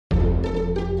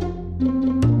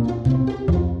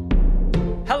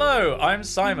Hello, I'm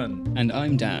Simon. And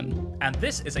I'm Dan. And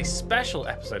this is a special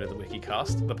episode of the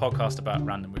Wikicast, the podcast about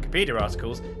random Wikipedia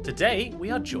articles. Today,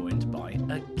 we are joined by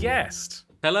a guest.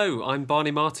 Hello, I'm Barney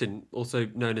Martin, also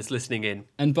known as Listening In.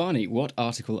 And Barney, what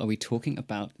article are we talking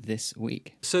about this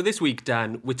week? So this week,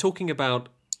 Dan, we're talking about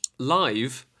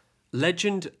live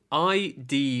Legend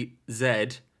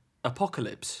IDZ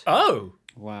Apocalypse. Oh!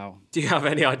 Wow. Do you have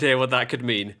any idea what that could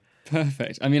mean?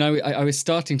 Perfect. I mean, I was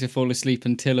starting to fall asleep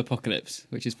until Apocalypse,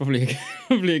 which is probably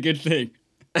a good thing.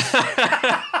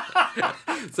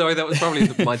 Sorry, that was probably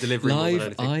my delivery more than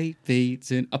Live anything.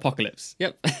 IDZ Apocalypse.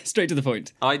 Yep, straight to the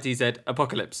point. IDZ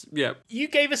Apocalypse, yeah. You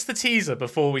gave us the teaser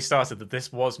before we started that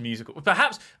this was musical.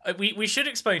 Perhaps we should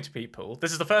explain to people,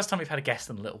 this is the first time we've had a guest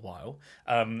in a little while.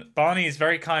 Barney has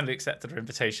very kindly accepted our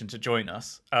invitation to join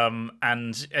us.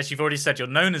 And as you've already said, you're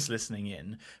known as Listening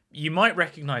In. You might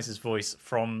recognise his voice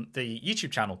from the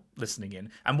YouTube channel Listening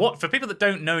In. And for people that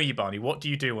don't know you, Barney, what do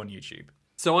you do on YouTube?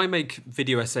 So I make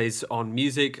video essays on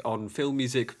music, on film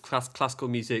music, classical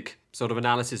music, sort of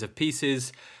analysis of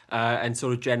pieces, and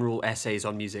sort of general essays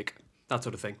on music, that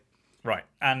sort of thing. Right,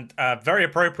 and very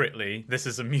appropriately, this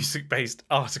is a music-based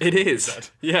article. It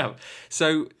is, yeah.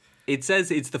 So it says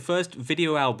it's the first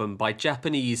video album by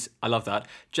Japanese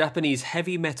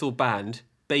heavy metal band,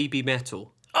 Baby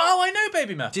Metal. Oh, I know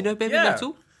Baby Metal. Do you know Baby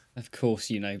Metal? Of course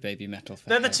you know Baby Metal.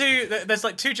 They're the two, there's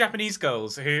like two Japanese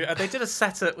girls who, they did a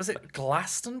set at, was it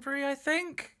Glastonbury, I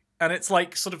think? And it's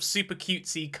like sort of super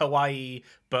cutesy, kawaii,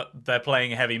 but they're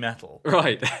playing heavy metal.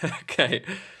 Right, okay.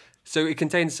 So it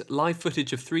contains live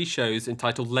footage of 3 shows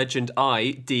entitled Legend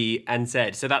I, D, and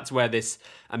Z. So that's where this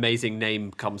amazing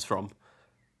name comes from.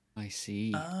 I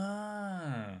see.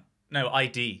 No,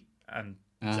 ID. And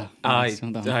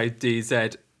I, D,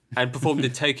 Z. And performed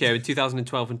in Tokyo in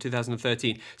 2012 and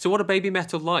 2013. So what are Baby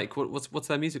Metal like? What's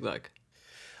their music like?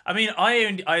 I mean,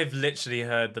 I've literally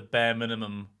heard the bare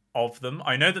minimum of them.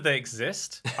 I know that they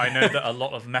exist. I know that a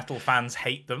lot of metal fans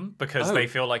hate them because they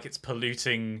feel like it's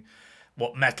polluting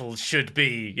what metal should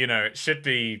be. You know, it should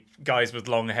be guys with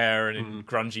long hair and in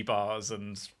grungy bars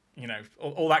and, you know,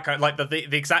 all that kind of, like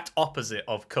the exact opposite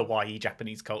of kawaii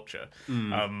Japanese culture.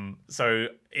 So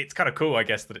it's kind of cool, I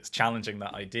guess, that it's challenging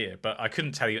that idea, but I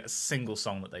couldn't tell you a single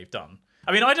song that they've done.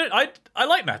 I mean, I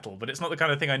like metal, but it's not the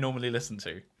kind of thing I normally listen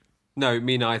to. No,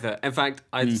 me neither. In fact,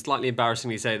 I'd slightly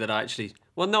embarrassingly say that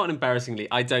not embarrassingly,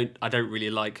 I don't really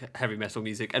like heavy metal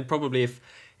music. And probably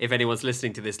if anyone's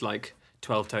listening to this, like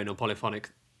 12-tone or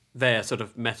polyphonic, they're sort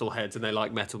of metal heads and they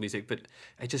like metal music, but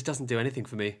it just doesn't do anything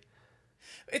for me.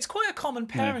 It's quite a common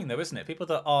pairing, though, isn't it? People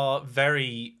that are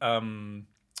very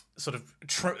sort of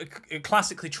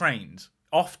classically trained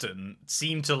often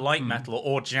seem to like metal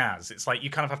or jazz. It's like you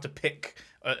kind of have to pick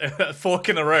a fork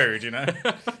in the road, you know?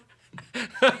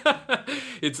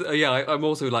 It's I'm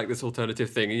also like this alternative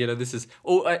thing. You know, this is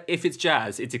if it's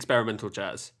jazz, it's experimental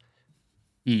jazz.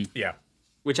 Yeah.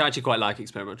 Which I actually quite like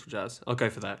experimental jazz. I'll go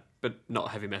for that, but not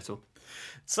heavy metal.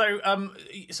 So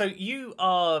you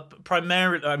are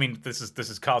primarily, I mean, this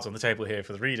is cards on the table here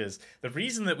for the readers. The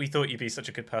reason that we thought you'd be such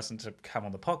a good person to come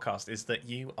on the podcast is that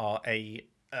you are a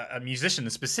musician,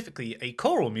 and specifically a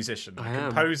choral musician, a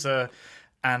composer,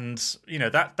 and you know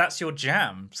that's your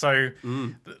jam. So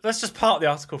let's just part the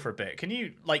article for a bit. Can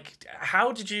you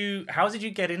how did you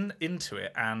get into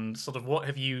it, and sort of what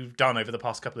have you done over the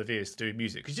past couple of years to do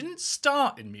music? Because you didn't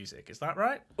start in music, is that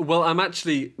right? Well, I'm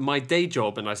actually, my day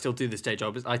job, and I still do this day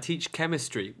job, is I teach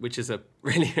chemistry, which is a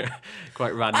really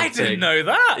quite random thing. I didn't know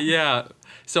that. Yeah.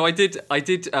 So I did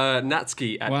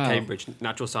NatSci at Cambridge.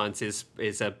 Natural Sciences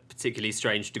is a particularly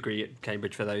strange degree at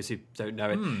Cambridge for those who don't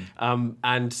know it.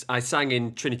 And I sang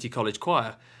in Trinity College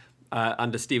Choir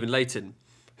under Stephen Layton,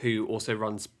 who also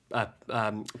runs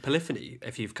Polyphony,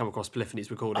 if you've come across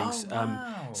Polyphony's recordings. Oh,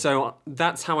 wow. So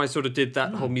that's how I sort of did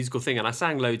that whole musical thing. And I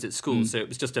sang loads at school, so it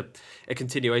was just a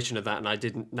continuation of that. And I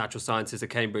did Natural Sciences at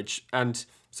Cambridge. And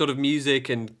sort of music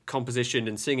and composition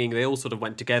and singing, they all sort of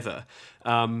went together.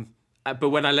 But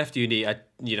when I left uni, I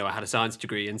had a science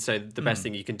degree, and so the best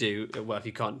thing you can do, well, if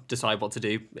you can't decide what to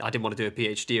do, I didn't want to do a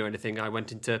PhD or anything. I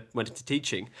went into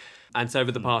teaching, and so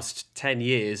over the past 10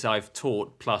 years, I've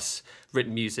taught plus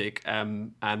written music,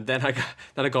 and then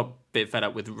I got a bit fed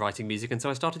up with writing music, and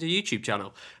so I started a YouTube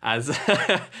channel, as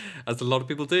a lot of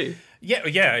people do.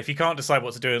 Yeah. If you can't decide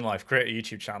what to do in life, create a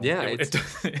YouTube channel. Yeah,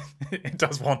 it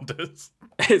does wonders.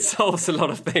 It solves a lot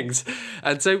of things,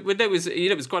 and so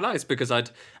it was quite nice because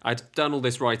I'd done all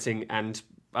this writing, and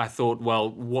I thought, well,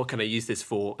 what can I use this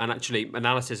for? And actually,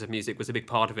 analysis of music was a big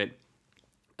part of it.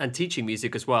 and teaching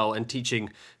music as well, and teaching,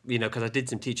 because I did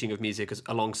some teaching of music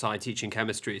alongside teaching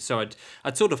chemistry. So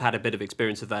I'd sort of had a bit of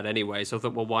experience of that anyway. So I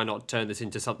thought, well, why not turn this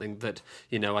into something that,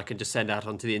 I can just send out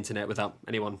onto the internet without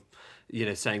anyone,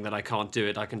 saying that I can't do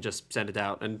it. I can just send it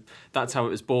out. And that's how it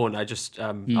was born. I just,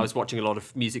 I was watching a lot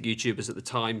of music YouTubers at the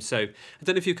time. So I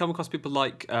don't know if you've come across people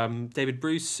like David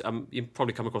Bruce. You've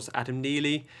probably come across Adam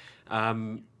Neely.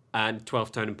 And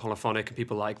 12 Tone and Polyphonic and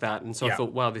people like that. And so I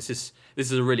thought, wow, this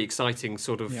is a really exciting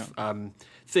sort of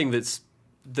thing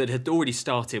that had already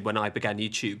started when I began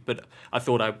YouTube. But I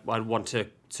thought I'd want to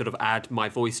sort of add my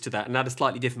voice to that and add a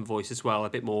slightly different voice as well, a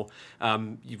bit more,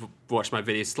 you've watched my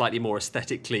videos, slightly more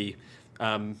aesthetically,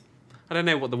 I don't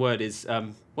know what the word is,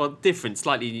 different,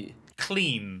 slightly...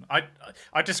 Clean.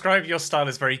 I describe your style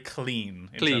as very clean.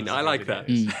 Clean, I like that.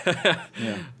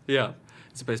 Yeah.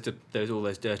 As opposed to all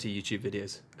those dirty YouTube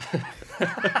videos.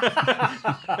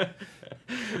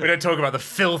 We don't talk about the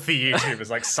filthy YouTubers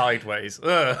like Sideways.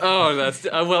 Ugh. Oh, that's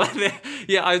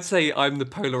yeah. I'd say I'm the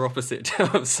polar opposite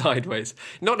of Sideways.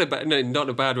 Not in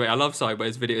a bad way. I love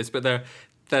Sideways videos, but they're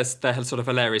sort of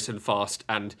hilarious and fast,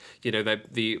 and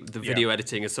the video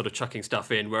editing is sort of chucking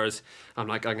stuff in. Whereas I'm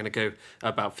going to go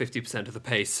about 50% of the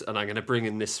pace, and I'm going to bring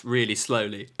in this really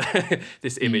slowly,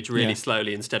 this image really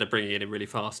slowly instead of bringing it in really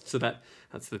fast. So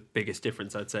that's the biggest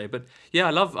difference, I'd say. But yeah,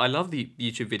 I love the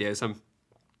YouTube videos.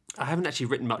 I haven't actually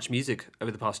written much music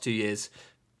over the past 2 years,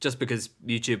 just because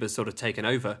YouTube has sort of taken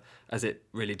over, as it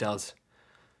really does.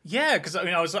 Yeah, because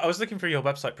I was looking through your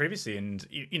website previously, and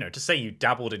to say you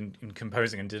dabbled in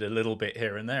composing and did a little bit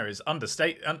here and there is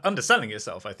underselling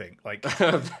yourself. I think. Like,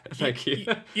 thank you.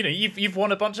 You've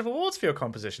won a bunch of awards for your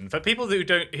composition. For people who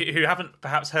haven't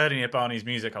perhaps heard any of Barney's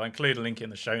music, I'll include a link in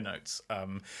the show notes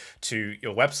to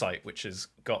your website, which has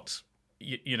got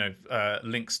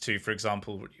links to, for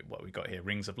example, what we've got here: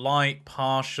 Rings of Light,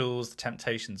 Partials, The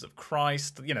Temptations of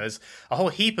Christ. There's a whole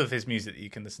heap of his music that you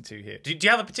can listen to here. Do you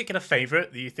have a particular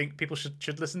favourite that you think people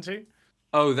should listen to?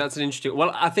 Oh, that's an interesting...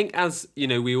 Well, I think as,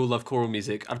 we all love choral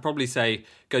music, I'd probably say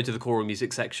go to the choral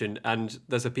music section, and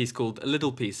there's a piece called... A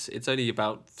little piece. It's only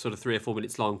about sort of 3 or 4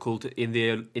 minutes long, called In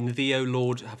Thee, O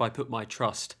Lord, Have I Put My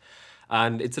Trust.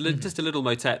 And it's just a little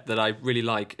motet that I really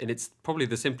like, and it's probably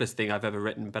the simplest thing I've ever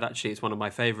written, but actually it's one of my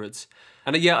favourites.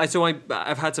 And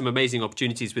I've had some amazing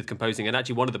opportunities with composing, and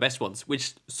actually one of the best ones,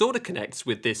 which sort of connects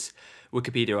with this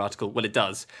Wikipedia article. Well, it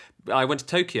does. I went to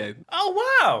Tokyo.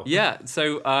 Oh, wow! Yeah,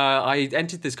 so I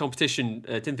entered this competition.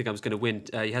 Didn't think I was going to win.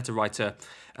 You had to write a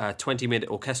 20-minute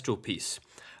orchestral piece.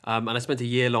 And I spent a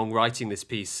year long writing this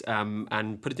piece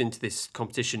and put it into this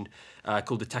competition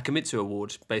called the Takemitsu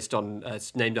Award, based on,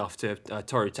 it's named after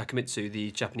Toru Takemitsu,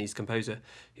 the Japanese composer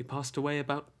who passed away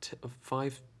about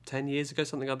 5-10 years ago,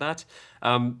 something like that.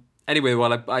 Anyway,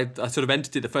 well, I sort of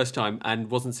entered it the first time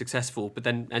and wasn't successful, but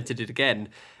then entered it again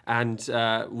and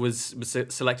was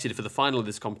selected for the final of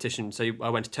this competition. So I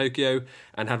went to Tokyo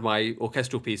and had my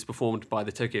orchestral piece performed by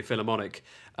the Tokyo Philharmonic,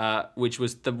 which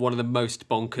was one of the most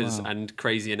bonkers and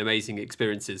crazy and amazing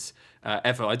experiences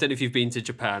ever. I don't know if you've been to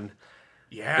Japan.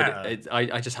 Yeah. But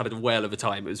I just had a whale of a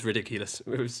time. It was ridiculous.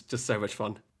 It was just so much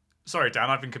fun. Sorry, Dan,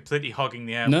 I've been completely hogging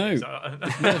the air. No,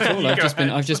 not at all.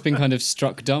 I've just been kind of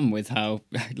struck dumb with how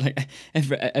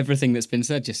everything that's been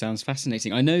said just sounds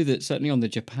fascinating. I know that certainly on the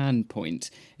Japan point,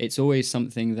 it's always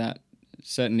something that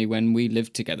certainly when we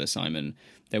lived together, Simon,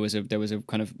 there was a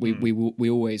kind of we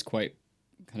always quite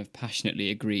kind of passionately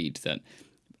agreed that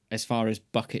as far as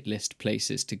bucket list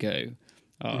places to go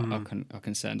are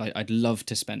concerned, I'd love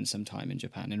to spend some time in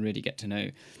Japan and really get to know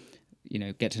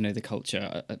the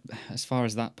culture. As far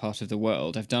as that part of the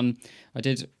world, I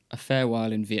did a fair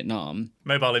while in Vietnam.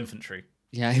 Mobile infantry.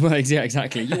 Yeah, well,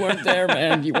 exactly. You weren't there,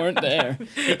 man. You weren't there.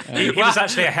 He was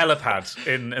actually a helipad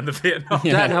in the Vietnam.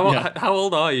 Dan, how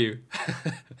old are you?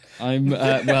 I'm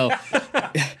well.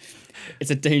 It's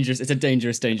a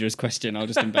dangerous question. I'll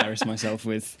just embarrass myself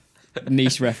with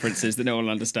niche references that no one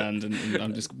will understand, and I'll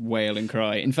just wail and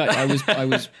cry. In fact, I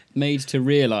was made to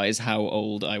realise how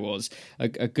old I was. A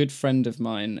good friend of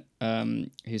mine,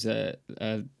 who's a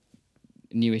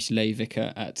newish lay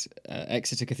vicar at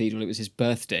Exeter Cathedral. It was his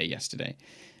birthday yesterday,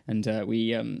 and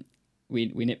we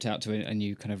nipped out to a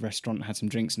new kind of restaurant, had some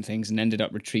drinks and things, and ended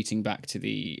up retreating back to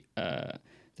the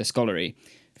scullery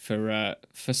for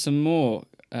some more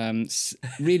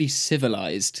really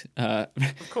civilized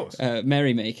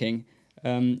merrymaking,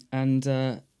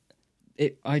 and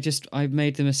I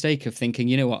made the mistake of thinking,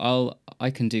 you know what, I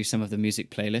can do some of the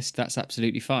music playlist. That's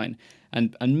absolutely fine,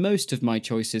 and most of my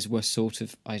choices were sort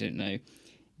of, I don't know,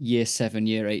 year 7,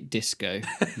 year 8 disco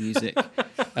music,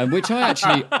 which I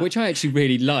actually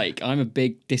really like. I'm a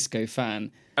big disco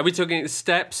fan. Are we talking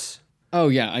steps? Oh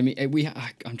yeah, I mean,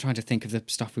 I'm trying to think of the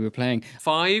stuff we were playing.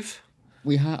 5?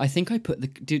 I think I put the.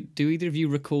 Do either of you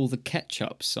recall the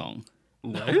Ketchup song?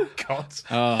 No. Oh, God.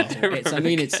 Oh, Remember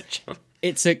the ketchup.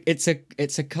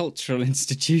 it's a cultural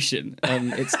institution.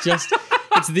 It's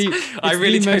the. I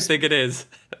really the don't most, think it is.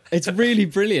 It's really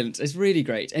brilliant. It's really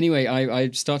great. Anyway, I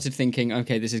started thinking,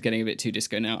 okay, this is getting a bit too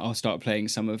disco now. I'll start playing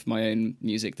some of my own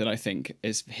music that I think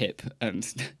is hip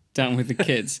and down with the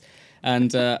kids.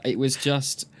 And it was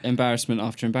just embarrassment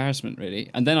after embarrassment,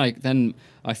 really. And then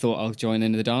I thought I'll join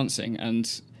in the dancing,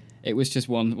 and it was just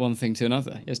one thing to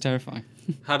another. It was terrifying.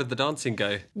 How did the dancing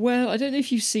go? Well, I don't know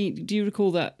if you've seen. Do you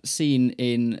recall that scene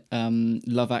in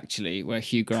Love Actually where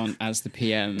Hugh Grant as the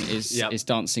PM is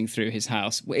dancing through his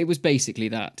house? It was basically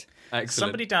that. Excellent.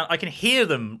 Somebody down, I can hear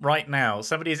them right now.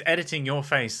 Somebody is editing your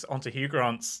face onto Hugh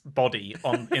Grant's body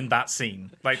in that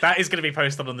scene. Like, that is going to be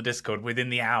posted on the Discord within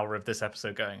the hour of this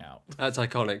episode going out. That's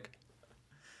iconic.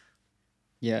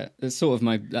 Yeah, that's sort of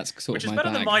my Which is my better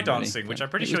than bag, my really. dancing, which I'm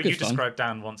pretty It was sure good you fun. described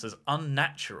Dan once as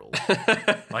unnatural.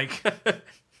 Like,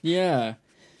 Yeah.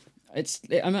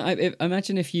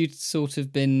 Imagine if you'd sort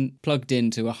of been plugged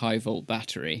into a high volt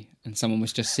battery and someone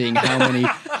was just seeing how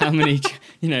many,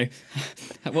 you know,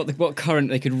 what current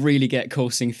they could really get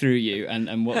coursing through you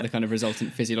and what the kind of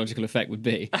resultant physiological effect would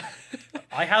be.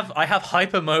 I have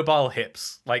hypermobile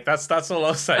hips. Like, that's all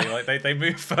I'll say. Like, they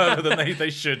move further than they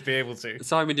should be able to.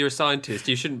 Simon, you're a scientist.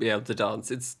 You shouldn't be able to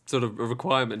dance. It's sort of a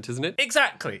requirement, isn't it?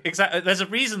 Exactly. There's a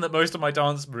reason that most of my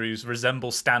dance moves resemble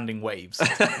standing waves.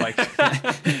 Like,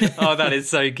 Oh, that is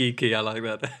so geeky. I like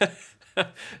that.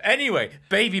 anyway,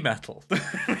 baby metal.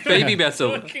 Baby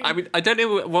metal. I mean, I don't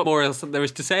know what more else there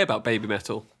is to say about baby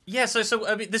metal. Yeah. So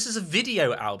I mean, this is a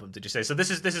video album. Did you say? So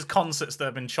this is concerts that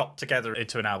have been chopped together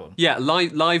into an album. Yeah,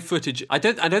 live footage. I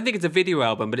don't think it's a video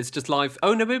album, but it's just live.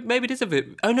 Oh no, maybe it is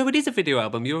it is a video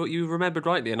album. You remembered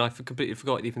rightly, and I completely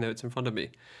forgot, even though it's in front of me.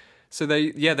 So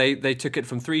they took it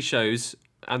from 3 shows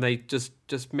and they just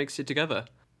mixed it together.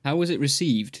 How was it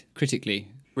received critically?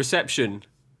 Reception.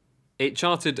 It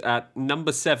charted at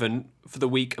number 7 for the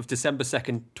week of December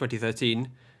 2nd, 2013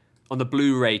 on the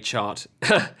Blu-ray chart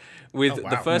with Oh, wow.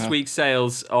 the first week's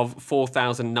sales of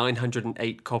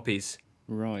 4,908 copies.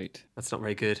 Right. That's not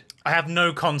very good. I have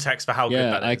no context for how good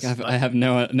Yeah, that is. I have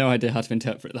no idea how to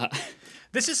interpret that.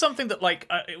 This is something that, like,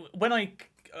 when I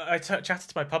chatted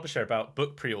to my publisher about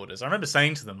book pre-orders, I remember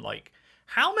saying to them, like,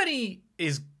 how many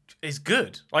is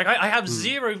good? Like, I have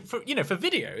zero for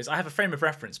videos. I have a frame of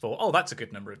reference for, oh, that's a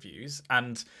good number of views,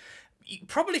 and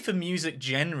probably for music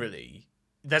generally,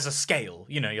 there's a scale.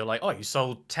 You know, you're like, oh, you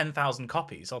sold 10,000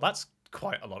 copies. Oh, that's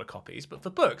quite a lot of copies. But for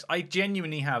books, I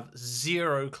genuinely have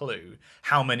zero clue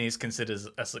how many is considered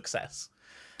a success.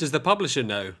 Does the publisher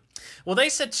know? Well, they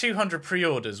said 200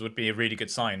 pre-orders would be a really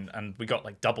good sign, and we got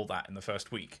like double that in the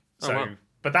first week. So, wow.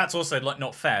 But that's also like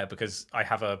not fair because I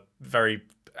have a very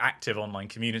active online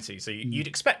community, so you'd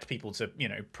expect people to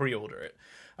pre-order it.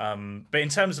 But in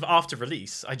terms of after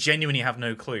release, I genuinely have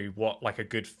no clue what like a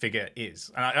good figure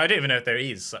is, and I don't even know if there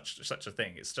is such a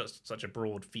thing. It's just such a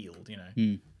broad field, you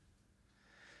know.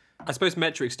 I suppose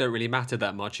metrics don't really matter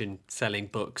that much in selling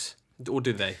books, or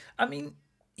do they? I mean,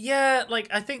 yeah, like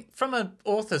I think from an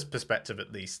author's perspective,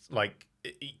 at least, like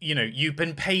you've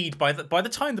been paid by the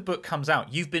time the book comes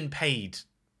out, you've been paid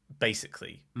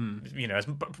basically,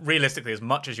 realistically as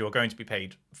much as you're going to be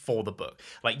paid for the book.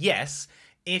 Like, yes,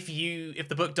 if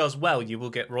the book does well, you will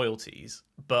get royalties,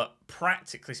 but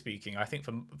practically speaking, I think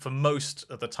for most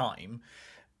of the time,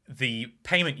 the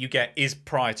payment you get is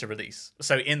prior to release.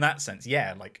 So in that sense,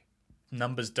 yeah, like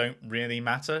numbers don't really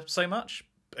matter so much.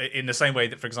 In the same way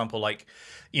that, for example, like,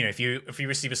 if you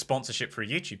receive a sponsorship for a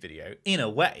YouTube video, in a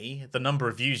way, the number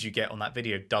of views you get on that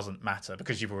video doesn't matter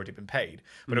because you've already been paid.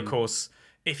 But of course,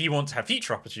 if you want to have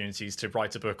future opportunities to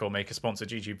write a book or make a sponsored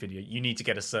YouTube video, you need to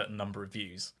get a certain number of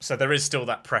views. So there is still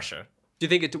that pressure. Do you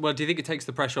think it takes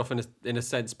the pressure off in a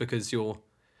sense because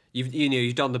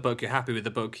you've done the book, you're happy with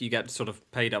the book, you get sort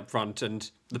of paid up front,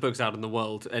 and the book's out in the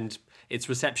world, and its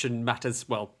reception matters,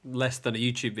 well, less than a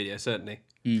YouTube video, certainly.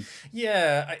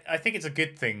 Yeah, I think it's a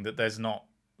good thing that there's not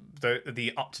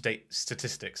the up-to-date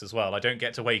statistics as well. I don't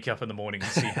get to wake up in the morning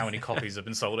and see how many copies have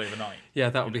been sold overnight.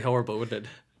 Yeah, that would be horrible, wouldn't it?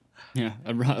 Yeah,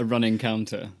 a running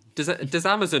counter. Does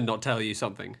Amazon not tell you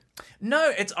something?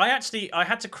 No, I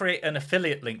had to create an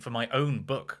affiliate link for my own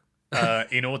book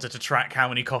in order to track how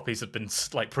many copies have been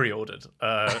like pre-ordered.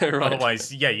 Right.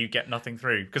 Otherwise, yeah, you get nothing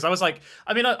through. Because I was like,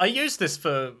 I mean, I use this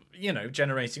for, you know,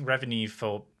 generating revenue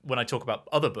for when I talk about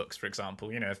other books, for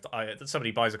example. You know, if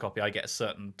somebody buys a copy, I get a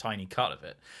certain tiny cut of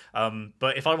it.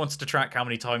 But if I wanted to track how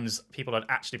many times people had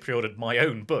actually pre-ordered my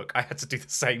own book, I had to do the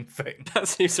same thing. That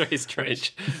seems very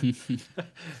strange.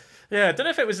 Yeah, I don't know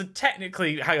if it was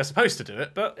technically how you're supposed to do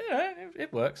it, but yeah,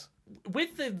 it works.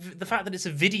 With the fact that it's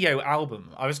a video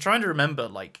album, I was trying to remember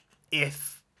like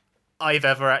if I've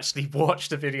ever actually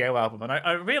watched a video album, and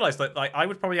I realized that like I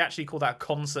would probably actually call that a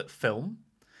concert film.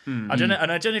 I don't know, and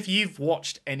I don't know if you've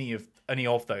watched any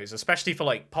of those, especially for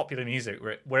like popular music,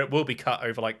 where it will be cut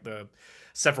over like the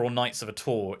several nights of a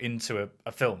tour into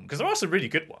a film, because there are some really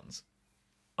good ones.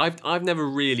 I've never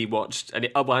really watched any.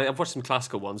 Oh, well, I've watched some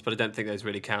classical ones, but I don't think those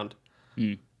really count.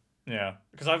 Yeah,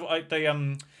 because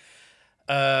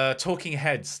Talking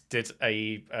Heads did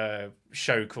a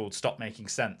show called Stop Making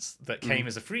Sense that came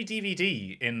as a free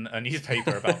DVD in a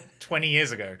newspaper about 20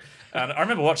 years ago, and I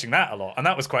remember watching that a lot, and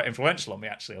that was quite influential on me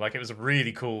actually. Like, it was a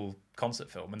really cool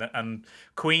concert film, and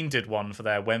Queen did one for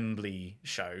their Wembley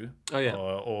show. Oh yeah,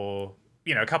 or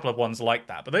you know, a couple of ones like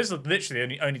that. But those are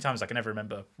literally the only times I can ever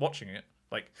remember watching it.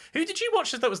 Like, who did you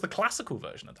watch that was the classical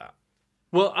version of that?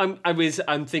 Well,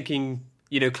 I'm thinking,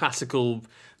 you know, classical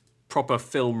proper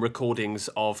film recordings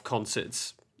of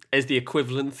concerts as the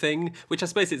equivalent thing, which I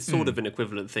suppose it's sort of an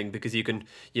equivalent thing, because you can,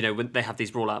 you know, when they have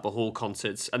these Royal Albert Hall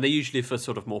concerts, and they're usually for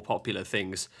sort of more popular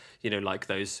things, you know, like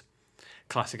those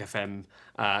Classic FM,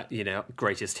 you know,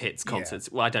 greatest hits concerts.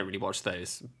 Yeah. Well, I don't really watch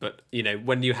those, but you know,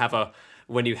 when you have a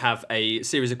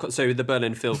series of, so the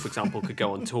Berlin Phil, for example, could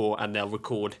go on tour and they'll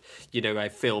record, you know, a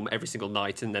film every single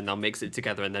night, and then they'll mix it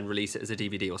together and then release it as a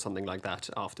DVD or something like that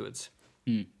afterwards.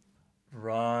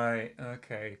 Right,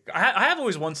 okay. I have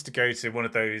always wanted to go to one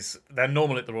of those. They're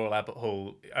normal at the Royal Albert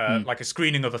Hall, like a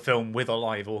screening of a film with a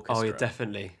live orchestra. Oh, yeah,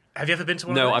 definitely. Have you ever been to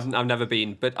one No, of those? I've never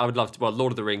been, but I would love to. Well,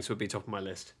 Lord of the Rings would be top of my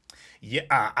list. Yeah,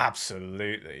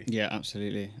 absolutely. Yeah,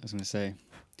 absolutely. I was going to say,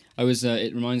 I was.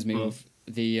 It reminds me of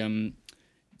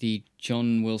the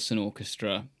John Wilson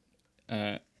Orchestra, who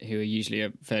are usually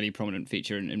a fairly prominent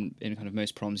feature in kind of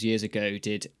most proms. Years ago,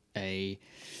 there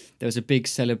was a big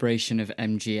celebration of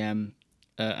MGM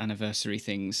anniversary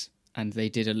things, and they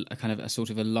did a kind of a sort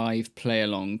of a live play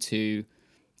along to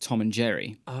Tom and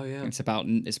Jerry. Oh yeah, it's about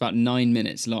 9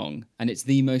 minutes long, and it's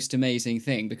the most amazing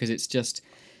thing, because it's just,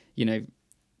 you know,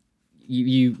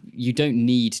 you don't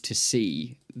need to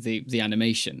see the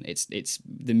animation. It's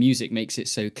the music makes it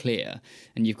so clear,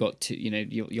 and you've got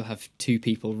you'll have two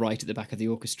people right at the back of the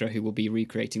orchestra who will be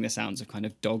recreating the sounds of kind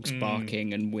of dogs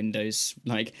barking and windows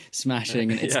like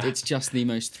smashing, and it's just the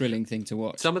most thrilling thing to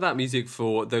watch. Some of that music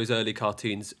for those early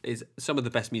cartoons is some of the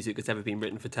best music that's ever been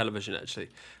written for television. Actually,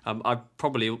 I'll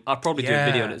probably do a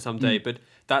video on it someday. But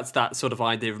that's that sort of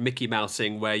idea of Mickey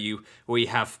Mousing, where you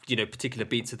have, you know, particular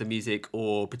beats of the music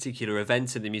or particular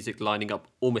events in the music lining up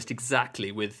almost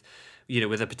exactly with, you know,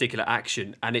 with a particular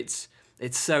action, and it's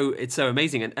so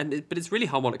amazing, but it's really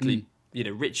harmonically you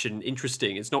know, rich and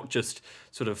interesting. It's not just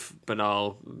sort of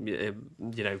banal, you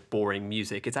know, boring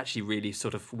music. It's actually really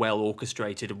sort of well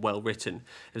orchestrated and well written.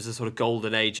 It was a sort of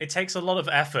golden age. It takes a lot of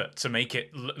effort to make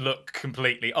it look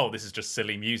completely, oh, this is just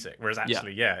silly music, whereas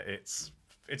actually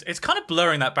it's kind of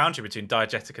blurring that boundary between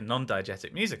diegetic and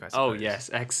non-diegetic music, I suppose. Oh, yes,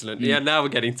 excellent. Yeah, now we're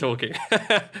getting talking.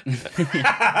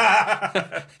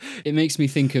 It makes me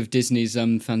think of Disney's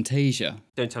Fantasia.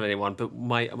 Don't tell anyone, but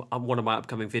one of my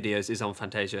upcoming videos is on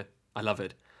Fantasia. I love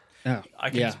it. Oh, I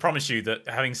can just promise you that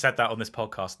having said that on this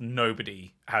podcast,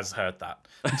 nobody has heard that.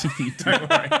 Don't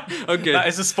worry. Oh, good. That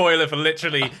is a spoiler for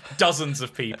literally dozens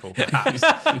of people, perhaps.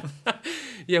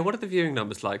 Yeah, what are the viewing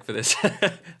numbers like for this?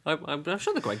 I'm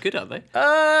sure they're quite good, aren't they?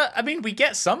 I mean, we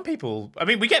get some people. I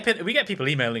mean, we get people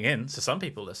emailing in, so some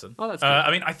people listen. Oh, that's good.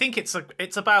 I mean, I think it's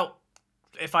about,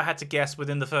 if I had to guess,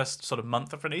 within the first sort of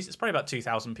month of release, it's probably about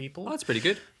 2,000 people. Oh, that's pretty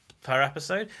good. Per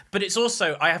episode. But it's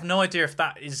also, I have no idea if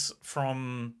that is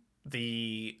from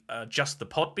the just the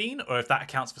Podbean or if that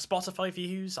accounts for Spotify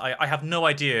views. I have no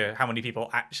idea how many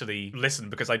people actually listen,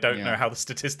 because I don't know how the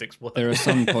statistics work. There are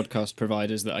some podcast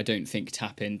providers that I don't think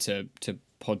tap into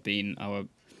Podbean,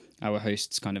 our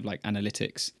hosts' kind of like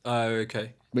analytics. Oh,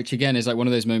 okay. Which again is like one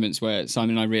of those moments where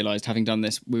Simon and I realised, having done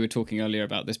this, we were talking earlier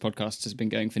about this podcast has been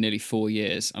going for nearly 4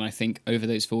 years, and I think over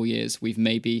those 4 years we've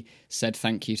maybe said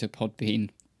thank you to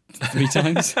Podbean 3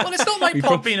 times. Well, it's not like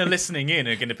Podbean are listening in and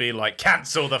are going to be like,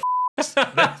 cancel the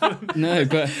No,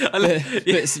 but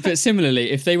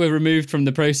similarly, if they were removed from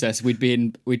the process, we'd be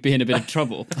in a bit of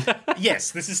trouble.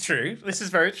 Yes, this is true. This is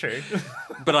very true.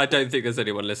 But I don't think there's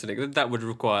anyone listening. That would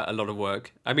require a lot of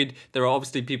work. I mean, there are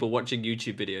obviously people watching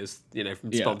YouTube videos,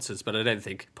 from sponsors, but I don't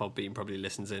think Podbean probably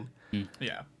listens in.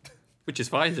 Yeah. Which is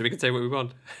fine, so we can say what we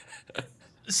want.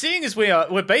 Seeing as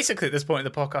we're basically at this point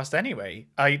in the podcast anyway,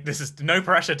 this is no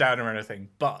pressure down or anything,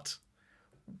 but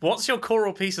what's your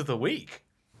choral piece of the week?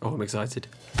 Oh, I'm excited.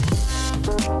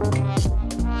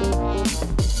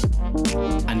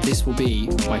 And this will be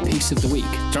my piece of the week.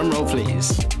 Drum roll,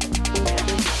 please.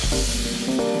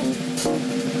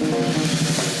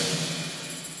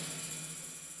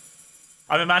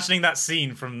 I'm imagining that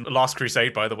scene from Last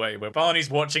Crusade, by the way, where Barney's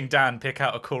watching Dan pick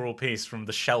out a choral piece from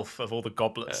the shelf of all the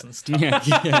goblets and stuff.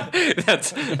 Yeah.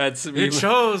 That's You've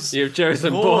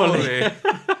chosen poorly.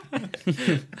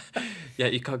 Yeah,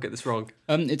 you can't get this wrong.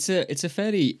 It's a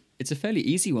fairly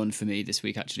easy one for me this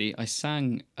week, actually. I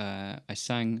sang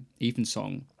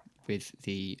Evensong with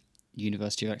the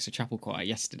University of Exeter Chapel Choir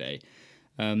yesterday,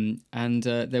 and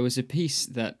there was a piece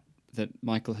that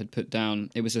Michael had put down.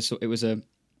 It was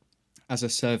as a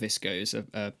service goes,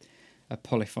 a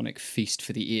polyphonic feast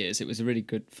for the ears. It was a really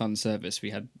good, fun service. We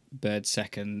had Bird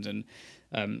second and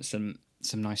some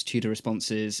nice Tudor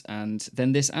responses, and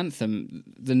then this anthem,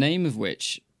 the name of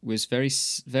which was very,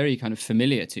 very kind of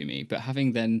familiar to me. But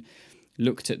having then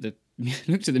looked at the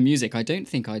music, I don't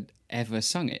think I'd ever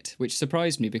sung it, which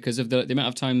surprised me because of the amount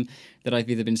of time that I've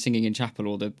either been singing in chapel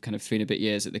or the kind of 3 and a bit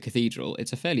years at the cathedral.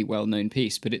 It's a fairly well-known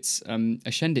piece, but it's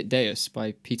Ascendit Deus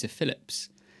by Peter Phillips.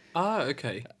 Ah,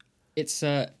 okay. It's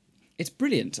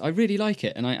brilliant. I really like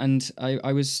it, and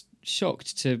I was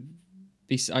shocked to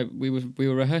be. We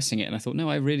were rehearsing it, and I thought, no,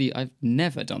 I've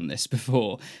never done this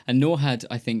before, and nor had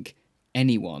I think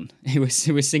anyone who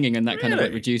was singing in that kind of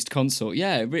like reduced consort.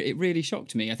 Yeah, it really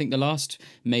shocked me. I think the last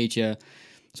major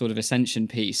sort of ascension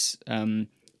piece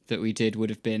that we did would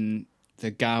have been the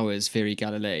Gower's Viri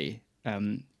Galilei,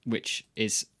 which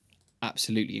is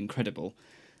absolutely incredible.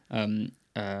 And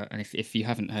if you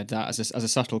haven't heard that as a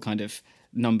subtle kind of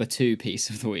number 2 piece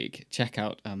of the week, check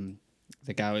out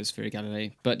the Gower's Viri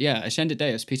Galilei. But yeah, Ascendit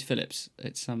Deus, Peter Phillips.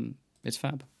 It's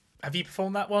fab. Have you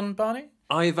performed that one, Barney?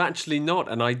 I've actually not,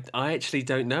 and I actually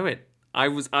don't know it. I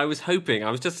was hoping,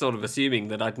 I was just sort of assuming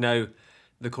that I'd know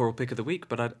the choral pick of the week,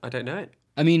 but I don't know it.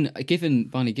 I mean, given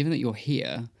that you're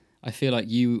here, I feel like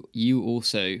you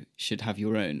also should have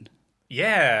your own.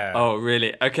 Yeah. Oh,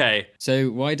 really? Okay.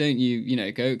 So why don't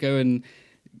you go and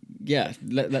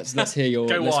let's hear your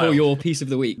hear your piece of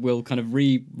the week. We'll kind of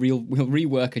we'll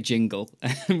rework a jingle,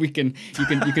 and you can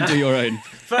do your own.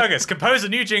 Fergus, compose a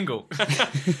new jingle.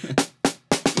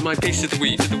 My piece of the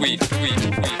week.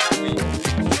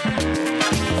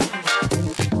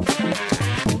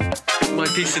 My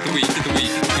piece of the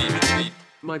week.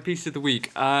 My piece of the week.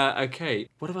 Okay.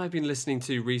 What have I been listening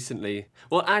to recently?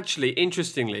 Well, actually,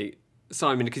 interestingly,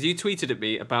 Simon, because you tweeted at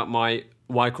me about my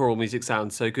Why Choral Music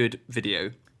Sounds So Good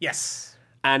video. Yes.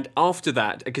 And after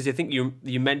that, because I think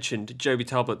you mentioned Joby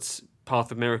Talbot's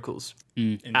Path of Miracles.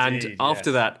 Indeed, and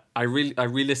after that, I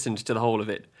re-listened to the whole of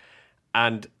it.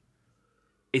 And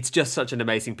it's just such an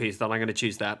amazing piece that I'm going to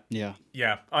choose that. Yeah.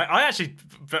 Yeah. I actually,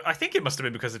 I think it must have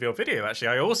been because of your video, actually.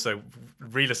 I also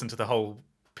re-listened to the whole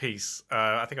piece.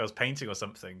 I think I was painting or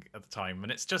something at the time.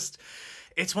 And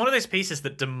it's one of those pieces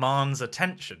that demands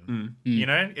attention. You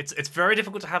know, it's very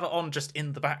difficult to have it on just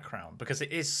in the background because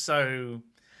it is so.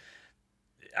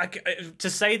 To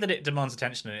say that it demands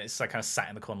attention and it's like kind of sat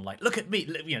in the corner, like, look at me,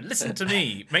 listen to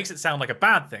me, makes it sound like a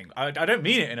bad thing. I don't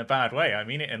mean it in a bad way. I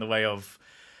mean it in the way of,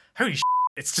 holy shit,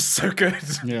 it's just so good.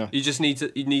 Yeah. You just need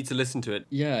to listen to it.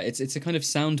 Yeah, it's a kind of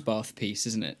sound bath piece,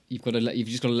 isn't it? You've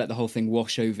just got to let the whole thing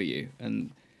wash over you.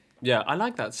 And yeah, I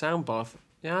like that sound bath.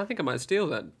 Yeah, I think I might steal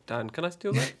that, Dan. Can I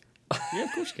steal that? yeah,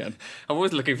 of course you can. I'm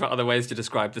always looking for other ways to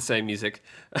describe the same music.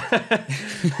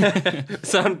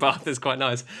 Sound bath is quite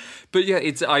nice, but yeah,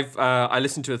 I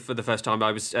listened to it for the first time.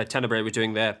 I was Tenebrae were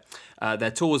doing their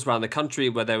tours around the country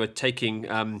where they were taking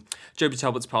Joby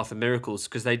Talbot's Path of Miracles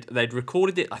because they'd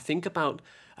recorded it. I think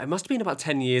it must have been about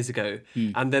 10 years ago,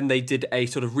 and then they did a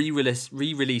sort of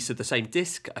re-release of the same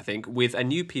disc, I think, with a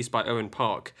new piece by Owen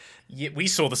Park. Yeah, we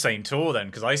saw the same tour then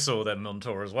because I saw them on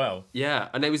tour as well. Yeah,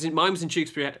 and mine was in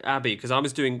Tewkesbury Abbey because I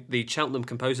was doing the Cheltenham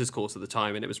Composers course at the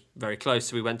time, and it was very close,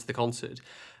 so we went to the concert.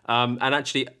 And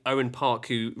actually, Owen Park,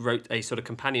 who wrote a sort of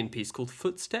companion piece called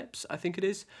Footsteps, I think it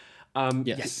is.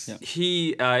 Yes.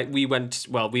 Yeah. We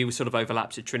were sort of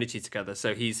overlapped at Trinity together.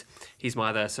 So he's my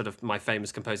other sort of my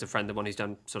famous composer friend, the one who's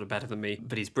done sort of better than me,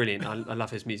 but he's brilliant. I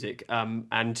love his music.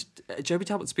 And Joby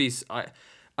Talbot's piece,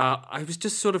 I was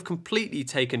just sort of completely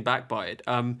taken back by it.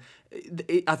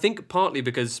 I think partly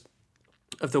because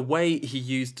of the way he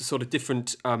used sort of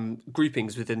different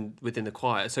groupings within the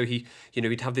choir. So he'd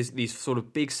have these sort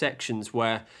of big sections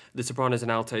where the sopranos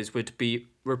and altos would be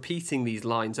repeating these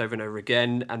lines over and over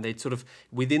again, and they'd sort of,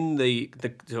 within the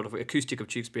sort of acoustic of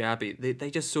Tewkesbury Abbey, they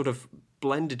just sort of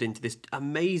blended into this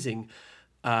amazing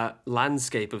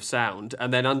landscape of sound,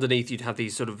 and then underneath you'd have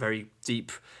these sort of very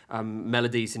deep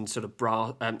melodies in sort of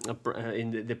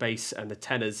in the bass and the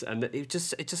tenors, and it's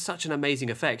just such an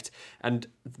amazing effect.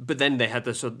 But then they had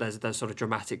those sort of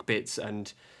dramatic bits,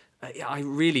 and I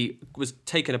really was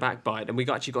taken aback by it. And we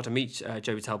actually got to meet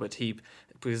Joby Talbot.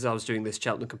 Because I was doing this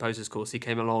Cheltenham Composers course, he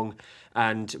came along,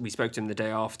 and we spoke to him the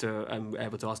day after, and were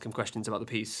able to ask him questions about the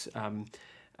piece. So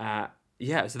that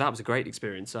was a great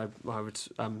experience. I would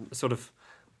sort of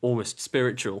almost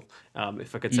spiritual,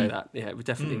 if I could say that. Yeah, it would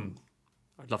definitely.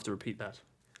 I'd love to repeat that.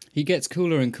 He gets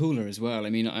cooler and cooler as well.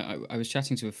 I mean, I was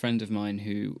chatting to a friend of mine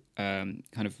who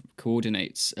kind of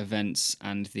coordinates events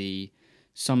and the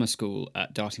summer school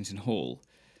at Dartington Hall.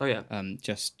 Oh yeah.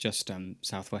 Just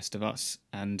southwest of us,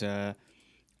 and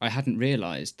I hadn't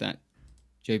realised that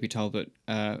Joby Talbot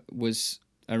was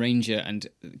arranger and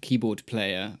keyboard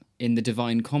player in the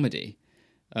Divine Comedy.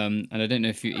 And I don't know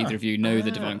if either of you know the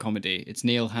Divine Comedy. It's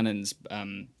Neil Hannon's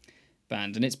band,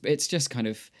 and it's just kind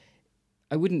of,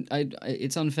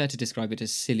 it's unfair to describe it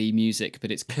as silly music, but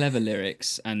it's clever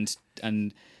lyrics, and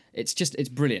it's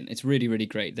brilliant. It's really, really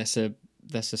great. There's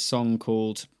a song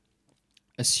called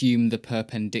Assume the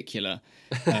Perpendicular,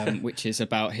 which is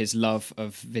about his love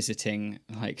of visiting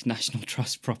like National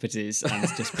Trust properties and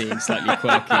just being slightly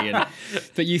quirky.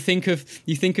 But you think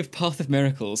of Path of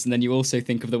Miracles, and then you also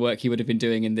think of the work he would have been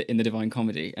doing in the Divine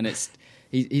Comedy, and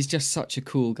he's just such a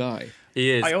cool guy. He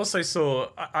is. I also saw.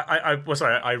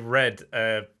 I read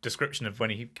a description of when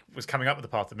he was coming up with the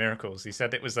Path of Miracles. He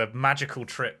said it was a magical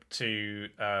trip to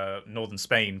northern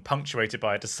Spain, punctuated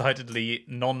by a decidedly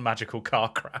non-magical car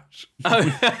crash.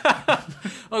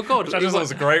 Oh God! Which I just thought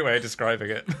was a great way of describing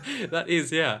it. That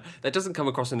is, yeah. That doesn't come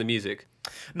across in the music.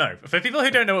 No, for people who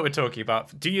don't know what we're talking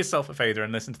about, do yourself a favour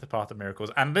and listen to the Path of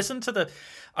Miracles, and listen to the.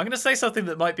 I'm going to say something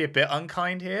that might be a bit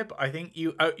unkind here, but I think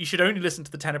you should only listen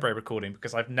to the Tenebrae recording,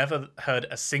 because I've never heard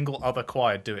a single other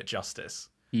choir do it justice.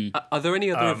 Are there any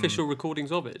other official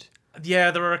recordings of it? Yeah,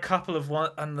 there are a couple of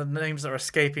one, and the names that are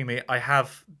escaping me. I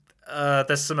have.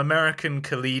 There's some American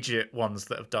collegiate ones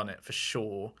that have done it for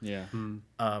sure. Yeah.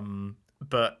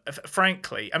 But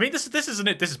frankly, I mean, this isn't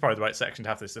it. This is probably the right section to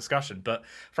have this discussion. But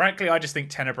frankly, I just think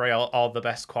Tenebrae are the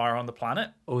best choir on the planet.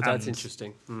 Oh, that's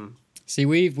interesting. See,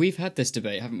 we've had this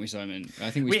debate, haven't we, Simon? I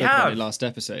think we spoke about it last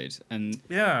episode, and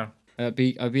yeah, I'd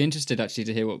be interested actually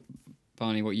to hear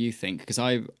what you think, because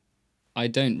I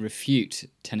don't refute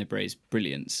Tenebrae's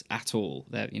brilliance at all.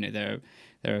 They're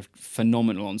a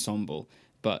phenomenal ensemble,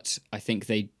 but I think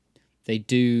they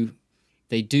do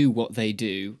what they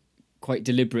do quite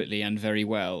deliberately and very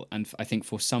well. And I think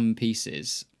for some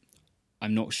pieces,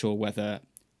 I'm not sure whether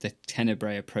the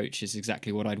Tenebrae approach is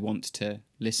exactly what I'd want to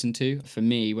listen to. For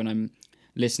me, when I'm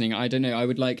listening, I don't know, I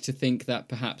would like to think that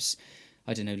perhaps,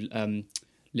 I don't know,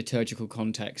 liturgical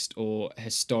context or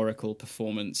historical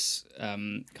performance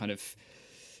kind of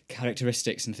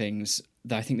characteristics and things,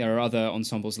 that I think there are other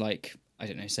ensembles like, I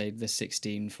don't know, say the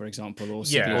 16, for example, or or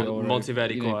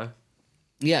Monteverdi Choir.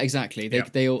 Yeah, exactly.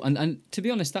 They all, and to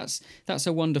be honest, that's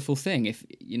a wonderful thing. If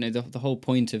the whole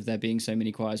point of there being so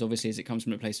many choirs, obviously, is it comes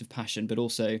from a place of passion, but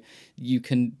also you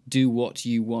can do what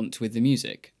you want with the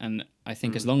music. And I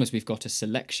think as long as we've got a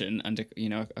selection and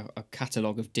a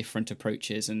catalogue of different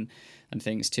approaches and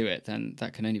things to it, then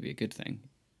that can only be a good thing.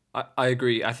 I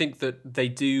agree. I think that they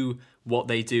do what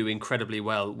they do incredibly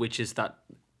well, which is that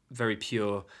very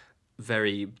pure,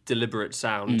 very deliberate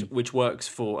sound, which works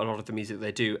for a lot of the music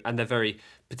they do, and they're very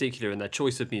particular in their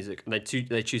choice of music, and they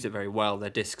choose it very well. Their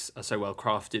discs are so well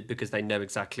crafted because they know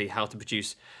exactly how to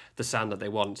produce the sound that they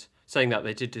want. Saying that,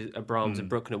 they did a Brahms and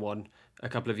Bruckner one a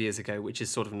couple of years ago, which is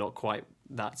sort of not quite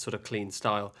that sort of clean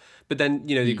style. But then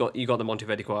you got the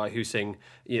Monteverdi Choir, who sing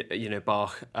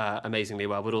Bach amazingly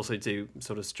well, but also do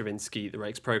sort of Stravinsky, The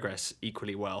Rake's Progress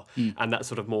equally well, and that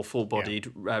sort of more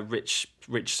full-bodied, rich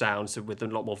sound, so with a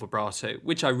lot more vibrato,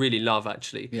 which I really love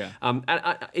actually. Yeah. And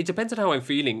it depends on how I'm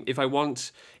feeling. If I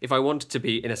want to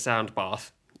be in a sound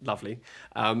bath, lovely,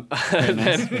 then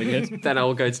I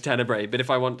will go to Tenebrae. But if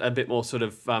I want a bit more sort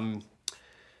of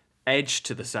edge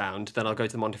to the sound, then I'll go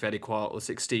to the Monteverdi Choir or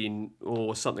 16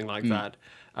 or something like that.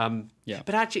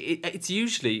 But actually, it's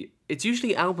usually it's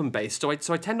usually album based. So I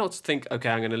tend not to think, okay,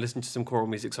 I'm going to listen to some choral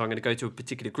music, so I'm going to go to a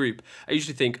particular group. I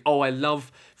usually think, oh, I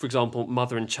love, for example,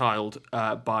 Mother and Child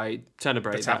by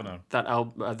Tenebrae. The Taverner. That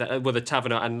album, the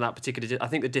Taverner, and that particular. I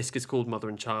think the disc is called Mother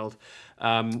and Child.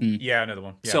 Yeah, another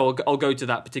one. Yeah. So I'll go to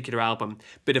that particular album.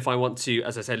 But if I want to,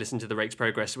 as I say, listen to the Rake's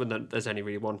Progress, when there's only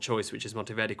really one choice, which is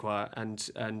Monteverdi Choir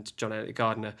and John Elliott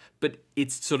Gardiner. But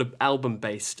it's sort of album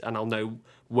based, and I'll know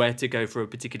where to go for a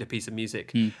particular piece of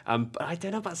music. But I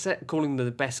don't know about calling them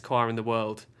the best choir in the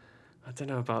world. I don't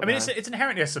know about. I mean, that. it's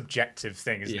inherently a subjective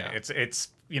thing, isn't Yeah. it? It's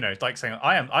it's like saying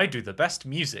I do the best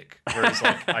music, whereas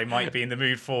like I might be in the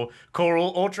mood for choral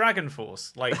or Dragon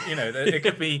Force. Like it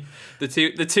could be the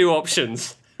two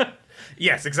options.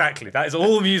 yes, exactly. That is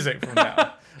all music from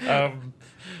now.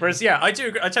 Whereas I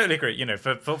totally agree.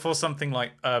 For something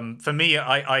like for me,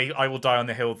 I will die on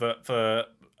the hill that for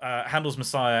Handel's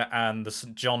Messiah and the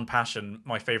St. John Passion,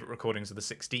 my favourite recordings are the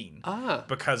 16.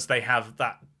 Because they have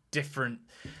that different.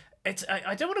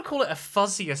 I don't want to call it a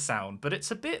fuzzier sound, but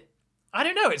it's a bit. I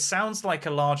don't know. It sounds like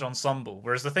a large ensemble.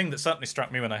 Whereas the thing that certainly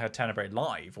struck me when I heard Tenebrae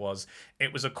live was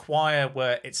it was a choir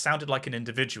where it sounded like an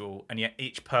individual, and yet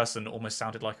each person almost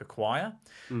sounded like a choir.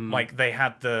 Like they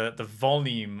had the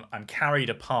volume and carried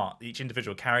a part. Each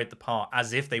individual carried the part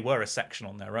as if they were a section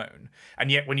on their own.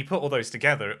 And yet when you put all those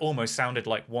together, it almost sounded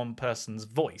like one person's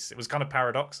voice. It was kind of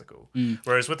paradoxical.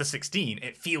 Whereas with the 16,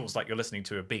 it feels like you're listening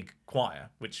to a big choir,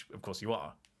 which of course you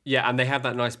are. Yeah, and they have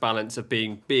that nice balance of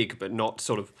being big, but not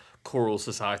sort of choral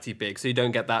society big. So you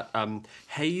don't get that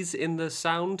haze in the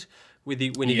sound when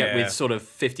you get with sort of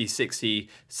 50, 60,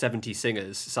 70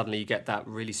 singers. Suddenly you get that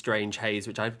really strange haze,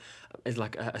 which is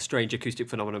like a strange acoustic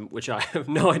phenomenon, which I have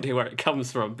no idea where it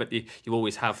comes from, but you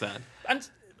always have that. And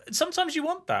sometimes you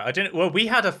want that. I didn't. Well, we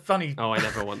had a funny. Oh, I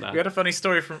never want that. We had a funny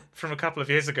story from a couple of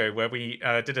years ago where we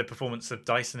did a performance of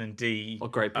Dyson and D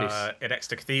great piece. At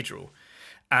Exeter Cathedral,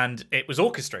 and it was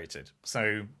orchestrated.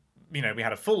 So we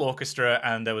had a full orchestra,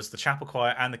 and there was the chapel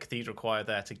choir and the cathedral choir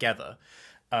there together.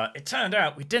 It turned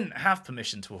out we didn't have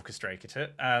permission to orchestrate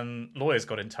it, and lawyers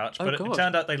got in touch. But it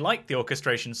turned out they liked the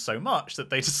orchestration so much that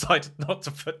they decided not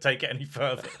to take it any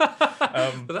further.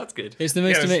 But that's good. It's the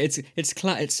most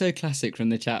it's so classic from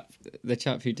the chap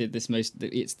who did this most.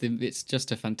 It's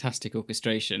just a fantastic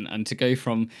orchestration, and to go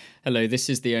from hello, this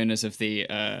is the owners of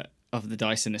the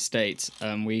Dyson estate,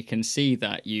 we can see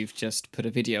that you've just put a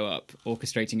video up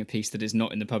orchestrating a piece that is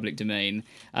not in the public domain.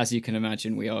 As you can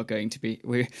imagine, we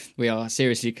are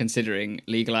seriously considering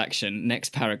legal action.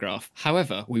 Next paragraph.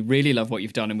 However, we really love what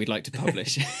you've done and we'd like to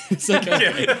publish. It's like,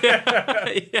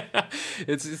 yeah.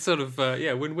 It's sort of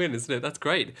win-win, isn't it? That's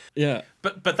great. Yeah.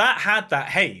 But that had that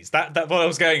haze. That what I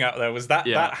was going at there was that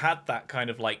had that kind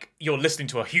of like you're listening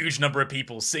to a huge number of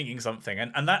people singing something,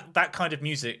 and that kind of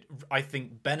music I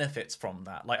think benefits from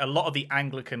that. Like a lot of the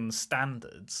Anglican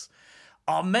standards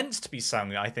are meant to be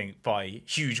sung, I think, by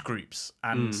huge groups,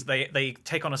 and they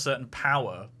take on a certain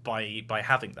power by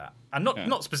having that, and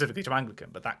not specifically to Anglican,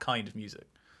 but that kind of music.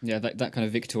 Yeah, that kind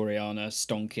of Victoriana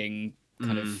stonking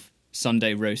kind of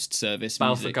Sunday roast service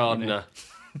Balfour music. Gardiner.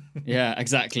 Yeah,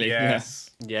 exactly. Yes.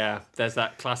 Yeah, there's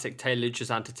that classic Te Lucis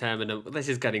ante terminum. This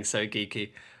is getting so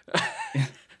geeky.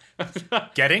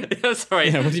 Getting? Sorry.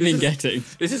 Yeah, what do you mean getting?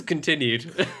 This has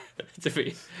continued to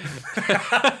be.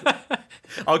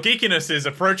 Our geekiness is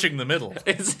approaching the middle.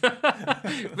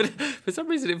 But for some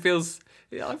reason it feels.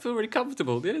 I feel really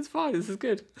comfortable. Yeah, it's fine. This is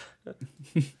good.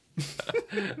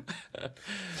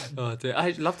 Oh dear.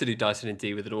 I'd love to do Dyson and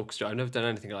D with an orchestra. I've never done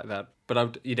anything like that, but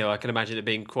I can imagine it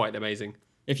being quite amazing.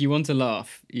 If you want to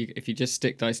laugh, if you just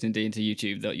stick Dyson and D into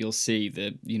YouTube, you'll see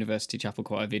the University Chapel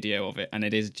Choir video of it, and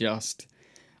it is just.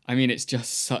 I mean, it's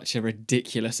just such a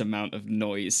ridiculous amount of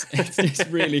noise. It's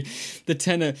really the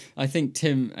tenor. I think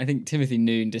Timothy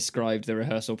Noon described the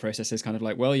rehearsal process as kind of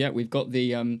like, well, yeah, we've got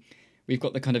the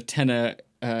kind of tenor,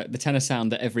 the tenor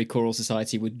sound that every choral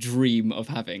society would dream of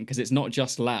having, because it's not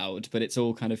just loud, but it's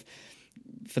all kind of,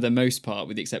 for the most part,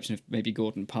 with the exception of maybe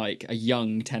Gordon Pike, a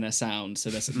young tenor sound. So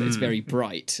it's very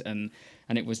bright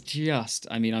and it was just.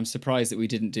 I mean, I'm surprised that we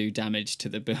didn't do damage to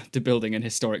the building and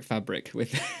historic fabric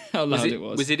with how loud it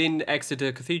was. Was it in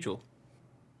Exeter Cathedral?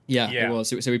 Yeah, it was.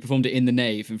 So we performed it in the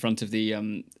nave in front of the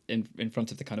in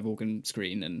front of the kind of organ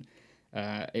screen, and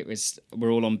it was.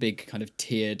 We're all on big kind of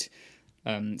tiered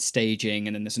staging,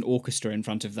 and then there's an orchestra in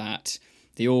front of that.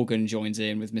 The organ joins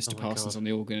in with Mr. Parsons on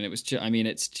the organ, and it was.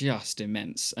 It's just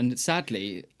immense. And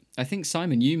sadly, I think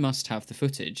Simon, you must have the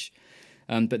footage,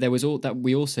 but there was all that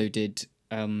we also did.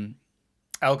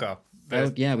 Elgar. We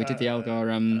did the Elgar.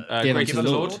 Give Great unto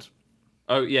the Lord.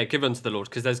 Oh yeah, give unto the Lord,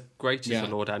 because there's great is the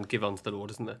Lord and give unto the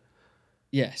Lord, isn't there?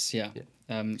 Yes, yeah.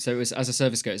 So it was, as a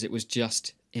service goes, it was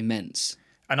just immense.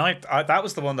 And I that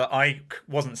was the one that I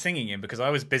wasn't singing in because I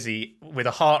was busy with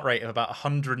a heart rate of about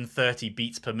 130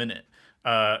 beats per minute,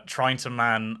 trying to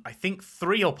man, I think,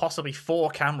 3 or possibly 4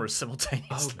 cameras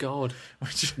simultaneously. Oh, God.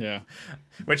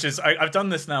 Which is, I've done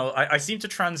this now. I seem to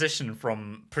transition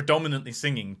from predominantly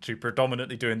singing to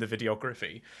predominantly doing the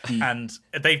videography. And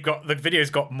the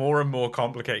videos got more and more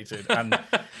complicated. And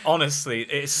honestly,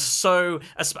 it's so,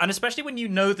 and especially when you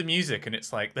know the music and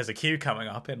it's like, there's a cue coming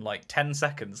up in like 10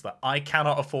 seconds that I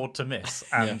cannot afford to miss.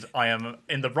 And I am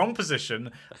in the wrong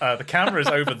position. The camera is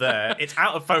over there. It's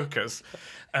out of focus.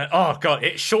 Oh God,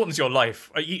 it shortens your life.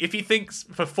 If you think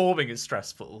performing is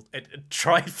stressful,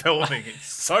 try filming.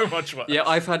 It's so much worse. Yeah,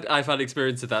 I've had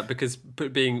experience of that because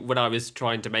being when I was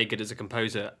trying to make it as a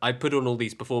composer, I put on all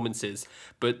these performances,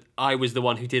 but I was the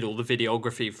one who did all the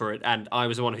videography for it, and I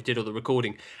was the one who did all the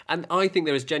recording. And I think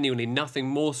there is genuinely nothing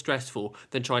more stressful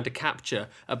than trying to capture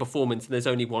a performance and there's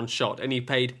only one shot, and you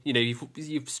paid,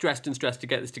 you've stressed and stressed to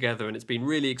get this together, and it's been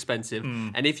really expensive.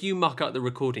 And if you muck up the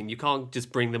recording, you can't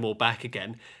just bring them all back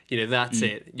again. That's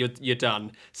it. You're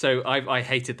done. So I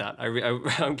hated that.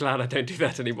 I'm glad I don't do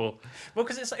that anymore. Well,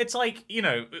 because it's like,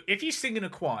 if you sing in a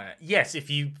choir, yes, if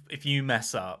you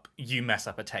mess up, you mess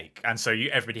up a take, and so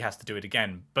everybody has to do it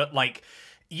again. But like,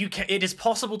 it is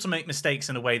possible to make mistakes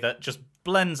in a way that just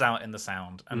blends out in the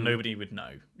sound, and nobody would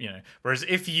know. Whereas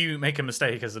if you make a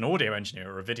mistake as an audio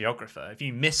engineer or a videographer, if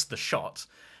you miss the shot,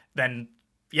 then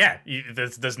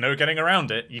there's no getting around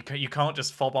it. You can't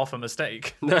just fob off a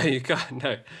mistake. No, you can't.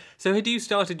 No. So had you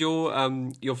started your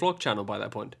vlog channel by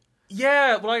that point?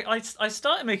 Yeah, well, I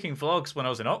started making vlogs when I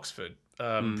was in Oxford,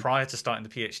 prior to starting the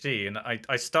PhD, and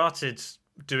I started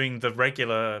doing the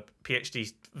regular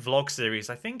PhD vlog series,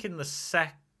 I think, in the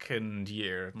second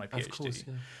year of my PhD. Of course,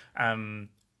 yeah.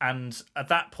 And at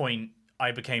that point,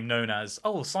 I became known as,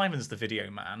 Simon's the video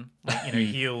man. Like,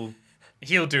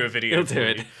 he'll do a video. He'll do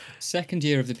it. Second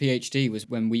year of the PhD was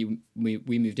when we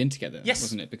moved in together,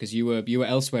 wasn't it? Because you were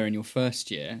elsewhere in your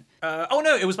first year.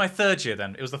 No, it was my third year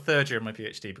then. It was the third year of my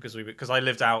PhD because I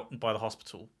lived out by the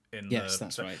hospital.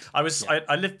 That's right.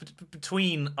 I lived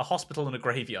between a hospital and a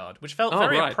graveyard, which felt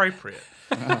very appropriate.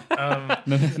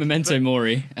 Memento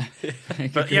mori.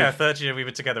 But yeah, third year we were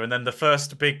together, and then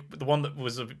the one that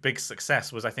was a big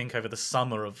success was, I think, over the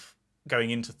summer of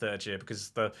going into third year, because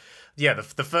the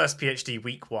first PhD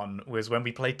week one was when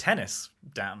we played tennis,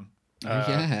 Dan.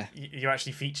 You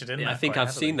actually featured in that. I think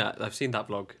I've seen that. I've seen that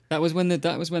vlog. That was when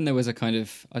there was a kind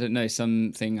of, I don't know,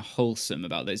 something wholesome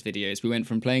about those videos. We went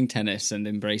from playing tennis and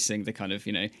embracing the kind of,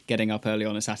 getting up early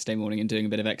on a Saturday morning and doing a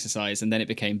bit of exercise, and then it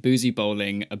became boozy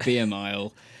bowling, a beer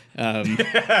mile,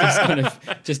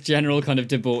 just general kind of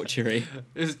debauchery.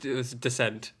 It was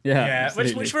descent. Yeah,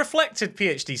 which reflected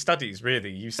PhD studies, really.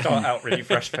 You start out really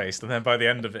fresh-faced, and then by the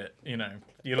end of it,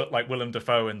 you look like Willem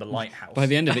Dafoe in The Lighthouse. By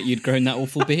the end of it, you'd grown that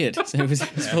awful beard, so it was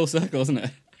full circle, wasn't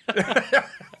it?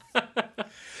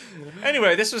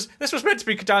 Anyway, this was meant to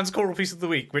be Dan's choral piece of the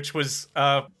week, which was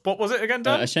what was it again,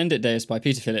 Dan? Ascendit Deus by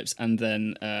Peter Phillips, and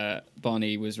then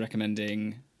Barney was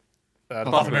recommending The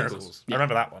Path of Miracles. Yeah. I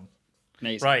remember that one.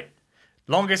 Amazing. Right,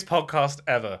 longest podcast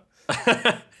ever.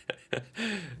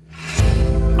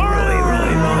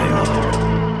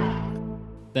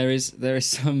 There's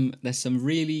some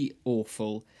really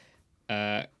awful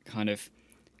kind of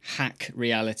hack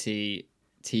reality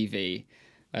TV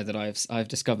that I've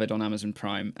discovered on Amazon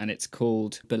Prime, and it's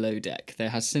called Below Deck. There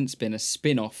has since been a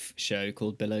spin-off show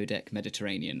called Below Deck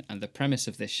Mediterranean, and the premise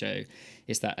of this show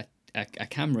is that a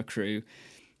camera crew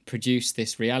produce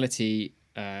this reality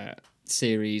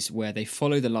series where they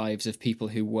follow the lives of people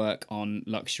who work on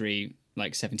luxury,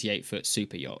 like 78-foot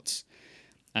super yachts.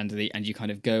 And you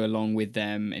kind of go along with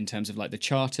them in terms of like the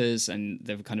charters and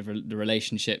the kind of the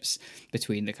relationships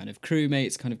between the kind of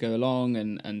crewmates kind of go along,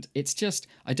 and it's just,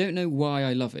 I don't know why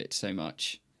I love it so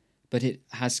much, but it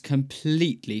has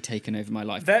completely taken over my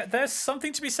life. There's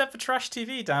something to be said for trash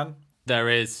TV, Dan. There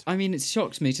is. I mean, it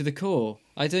shocks me to the core.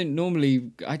 I don't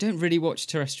really watch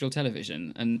terrestrial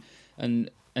television,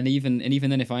 and even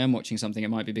then, if I am watching something, it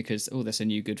might be because, there's a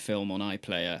new good film on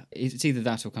iPlayer. It's either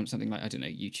that or something like, I don't know,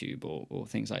 YouTube or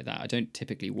things like that. I don't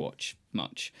typically watch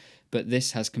much, but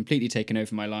this has completely taken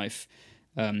over my life.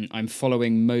 I'm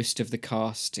following most of the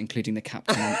cast, including the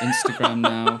captain, on Instagram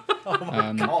now.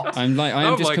 God.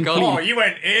 Oh, you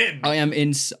went in. I am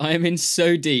in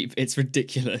so deep, it's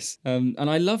ridiculous. And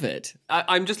I love it.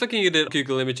 I'm just looking at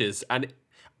Google Images, and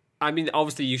I mean,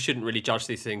 obviously, you shouldn't really judge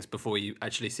these things before you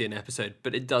actually see an episode,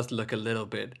 but it does look a little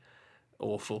bit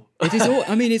awful. It is.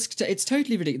 I mean, it's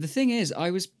totally ridiculous. The thing is, I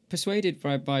was persuaded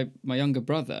by my younger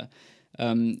brother,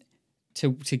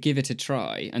 to give it a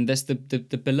try. And there's the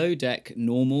below deck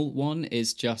normal one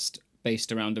is just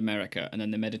based around America, and then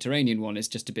the Mediterranean one is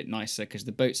just a bit nicer because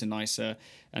the boats are nicer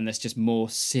and there's just more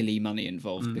silly money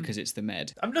involved because it's the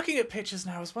Med. I'm looking at pictures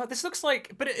now as well. This looks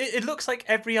like, but it looks like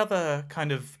every other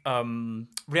kind of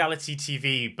reality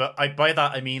TV, but by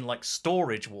that I mean like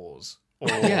Storage Wars. Or,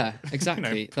 Yeah,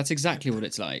 exactly. That's exactly what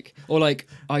it's like. Or like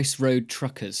Ice Road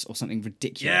Truckers or something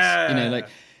ridiculous. Yeah.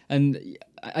 And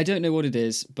I don't know what it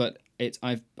is, but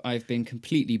I've been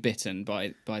completely bitten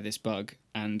by this bug,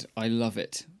 and I love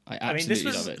it. I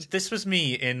absolutely love it. This was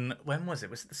me in, when was it?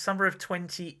 Was it the summer of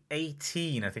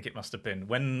 2018? I think it must have been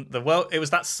when it was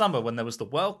that summer when there was the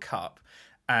World Cup,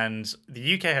 and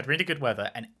the UK had really good weather,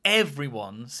 and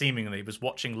everyone seemingly was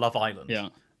watching Love Island. Yeah.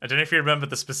 I don't know if you remember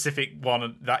the specific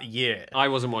one that year. I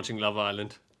wasn't watching Love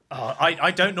Island.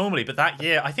 I don't normally, but that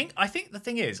year, I think the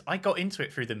thing is, I got into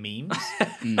it through the memes.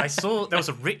 I saw there was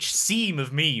a rich seam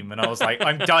of meme, and I was like,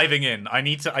 I'm diving in. I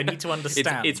need to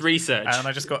understand. It's research, and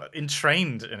I just got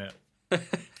entrained in it.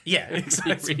 Yeah, it's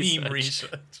meme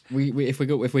research.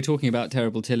 If we're talking about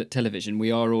terrible television,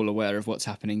 we are all aware of what's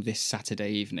happening this Saturday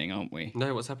evening, aren't we?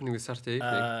 No, what's happening this Saturday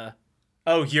evening?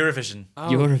 Eurovision.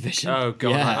 Eurovision. Oh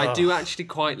god, Yeah. I do actually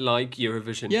quite like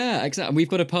Eurovision. Yeah, exactly. We've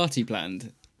got a party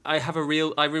planned. I have a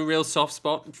real soft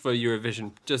spot for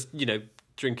Eurovision. Just,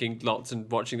 drinking lots and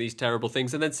watching these terrible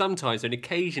things, and then sometimes and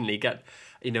occasionally get,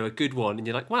 a good one, and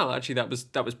you're like, wow, actually that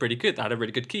was pretty good. That had a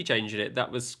really good key change in it.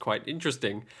 That was quite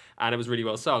interesting, and it was really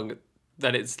well sung.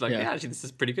 Then it's like, yeah, actually this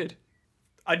is pretty good.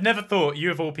 I'd never thought you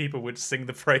of all people would sing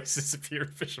the praises of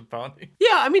Eurovision Party.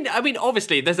 Yeah, I mean,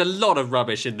 obviously there's a lot of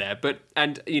rubbish in there,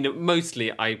 and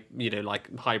mostly I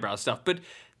like highbrow stuff, but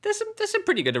there's some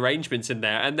pretty good arrangements in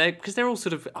there, and because they're all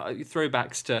sort of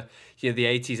throwbacks to the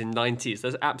 80s and 90s.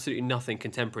 There's absolutely nothing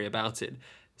contemporary about it,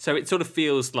 so it sort of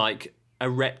feels like a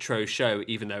retro show,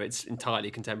 even though it's entirely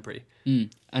contemporary.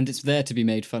 And it's there to be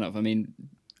made fun of. I mean,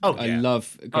 I yeah.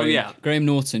 love Graham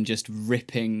Norton just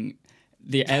ripping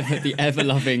the ever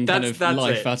loving kind of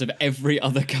life out of every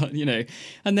other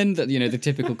and then the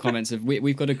typical comments of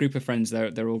we've got a group of friends,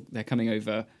 they're coming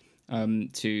over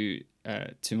to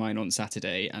mine on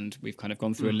Saturday, and we've kind of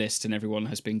gone through a list, and everyone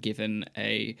has been given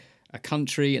a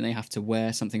country, and they have to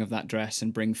wear something of that dress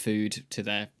and bring food to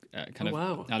their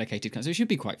allocated country. So it should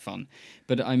be quite fun.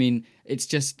 But I mean, it's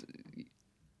just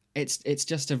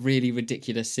a really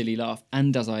ridiculous, silly laugh.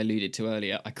 And as I alluded to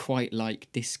earlier, I quite like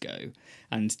disco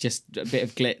and just a bit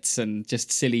of glitz and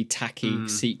just silly, tacky,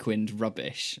 sequined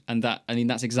rubbish. And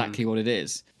that's exactly what it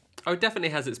is. Oh, it definitely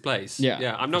has its place.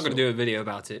 Yeah. I'm not going to do a video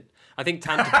about it. I think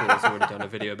Tentacle has already done a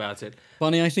video about it.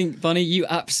 Bunny, you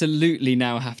absolutely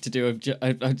now have to do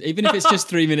even if it's just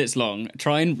 3 minutes long.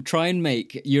 Try and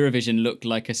make Eurovision look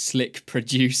like a slick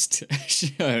produced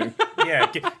show.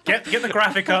 Yeah, get the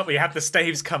graphic up where you have the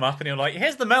staves come up, and you're like,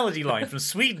 here's the melody line from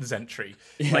Sweden's entry.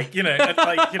 Yeah.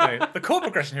 The chord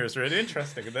progression here is really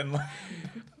interesting, and then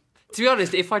To be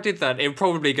honest, if I did that, it would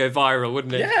probably go viral,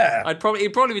 wouldn't it? Yeah.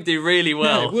 It'd probably do really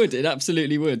well. Yeah, it would. It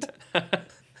absolutely would.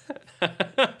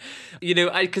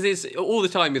 Because it's all the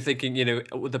time you're thinking,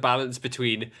 the balance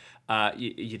between,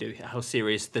 how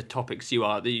serious the topics you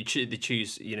are that you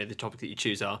choose, the topic that you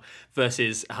choose are,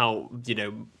 versus how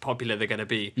popular they're going to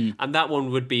be, and that one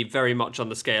would be very much on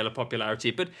the scale of popularity.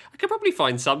 But I could probably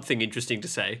find something interesting to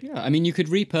say. Yeah, I mean, you could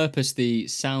repurpose the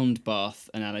sound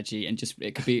bath analogy, and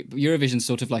it could be Eurovision's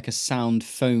sort of like a sound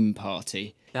foam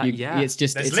party. It's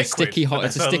liquid, a sticky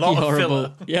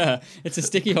horrible. Yeah, it's a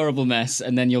sticky horrible mess,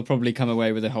 and then you'll probably come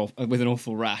away with an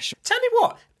awful rash. Tell you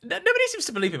what, nobody seems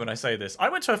to believe me when I say this. I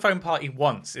went to a foam party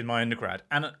once in my undergrad,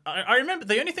 and I remember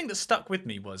the only thing that stuck with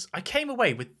me was I came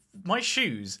away with my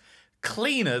shoes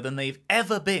cleaner than they've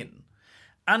ever been.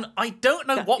 And I don't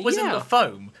know what was in the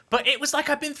foam, but it was like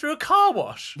I'd been through a car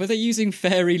wash. Were they using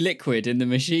fairy liquid in the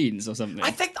machines or something? I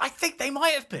think they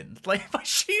might have been. Like, my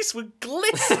shoes were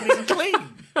glistening clean.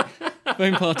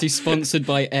 Foam party sponsored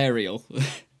by Ariel.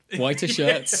 Whiter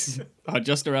shirts are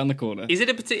just around the corner. Is it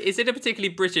a particularly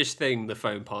British thing, the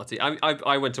foam party?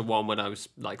 I went to one when I was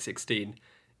like 16.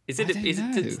 Do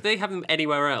they have them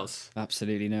anywhere else?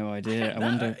 Absolutely no idea. I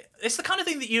wonder. It's the kind of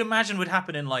thing that you imagine would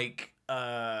happen in like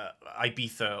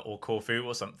Ibiza or Corfu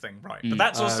or something, right? But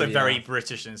that's also very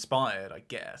British inspired, I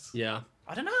guess. Yeah.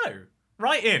 I don't know.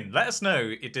 Write in. Let us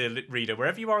know, dear reader,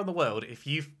 wherever you are in the world, if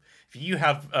you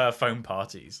have foam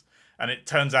parties. And it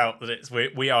turns out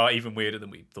that we are even weirder than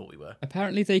we thought we were.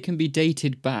 Apparently they can be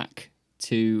dated back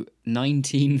to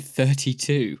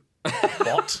 1932.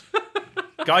 What?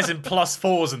 Guys in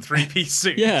 +4s and 3-piece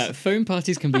suits. Yeah, phone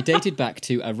parties can be dated back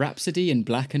to A Rhapsody in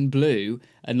Black and Blue,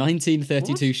 a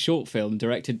 1932 short film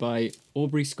directed by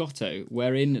Aubrey Scotto,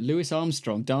 wherein Louis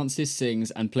Armstrong dances,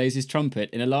 sings, and plays his trumpet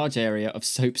in a large area of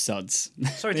soap suds.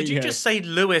 Sorry, did you just say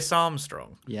Louis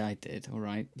Armstrong? Yeah, I did. All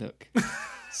right, look.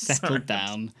 Settle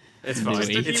down. It's fine.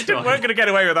 You weren't going to get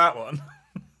away with that one.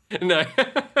 No.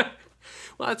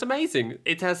 Well, it's amazing.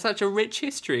 It has such a rich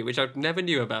history, which I never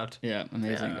knew about. Yeah,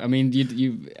 amazing. Yeah. I mean,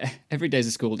 you every day's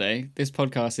a school day. This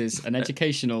podcast is an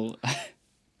educational.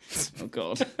 Oh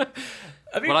God.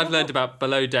 Well, I've learned about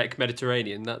Below Deck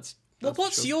Mediterranean. That's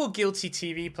what's your guilty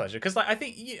TV pleasure? Because I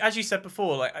think, as you said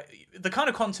before, the kind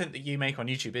of content that you make on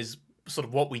YouTube is sort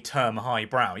of what we term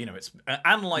highbrow. It's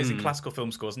analysing classical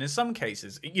film scores, and in some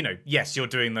cases, yes, you're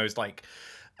doing those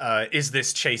is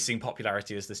this chasing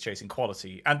popularity? Is this chasing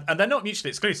quality? And they're not mutually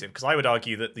exclusive, because I would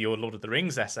argue that your Lord of the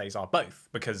Rings essays are both.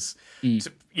 Because,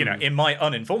 in my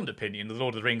uninformed opinion, the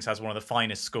Lord of the Rings has one of the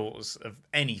finest scores of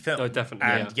any film. Oh, definitely.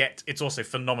 And yet it's also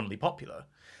phenomenally popular.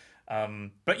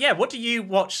 But yeah, what do you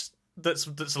watch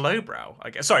that's lowbrow?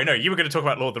 I guess. Sorry, no, you were going to talk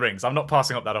about Lord of the Rings. I'm not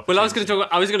passing up that opportunity. Well,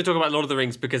 I was going to talk about Lord of the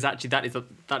Rings because actually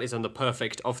that is on the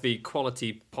perfect of the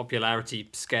quality popularity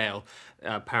scale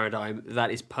paradigm.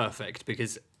 That is perfect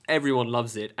because everyone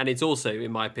loves it, and it's also,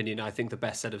 in my opinion, I think the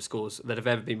best set of scores that have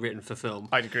ever been written for film.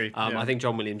 I'd agree. I think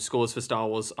John Williams' scores for Star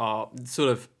Wars are sort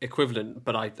of equivalent,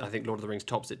 but I think Lord of the Rings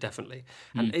tops it definitely.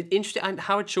 And interesting. And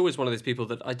Howard Shore is one of those people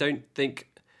that I don't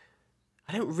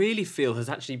really feel has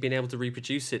actually been able to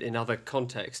reproduce it in other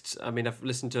contexts. I mean, I've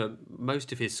listened to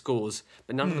most of his scores,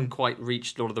 but none of them quite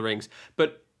reached Lord of the Rings.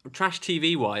 But trash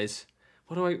TV wise,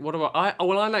 I don't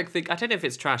know if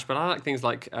it's trash, but I like things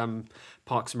like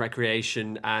Parks and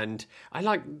Recreation, and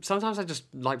sometimes I just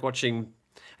like watching.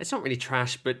 It's not really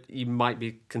trash, but you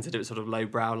might consider it sort of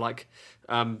lowbrow, like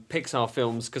Pixar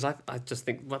films, because I just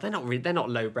think, well, they're not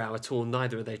lowbrow at all.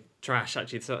 Neither are they trash,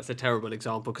 actually. So that's a terrible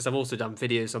example, because I've also done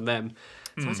videos on them.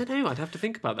 So I don't know. I'd have to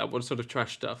think about that. What sort of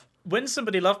trash stuff? When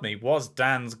Somebody Loved Me was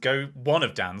one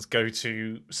of Dan's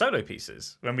go-to solo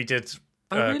pieces. When we did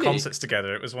really? concerts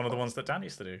together, it was one of the ones that Dan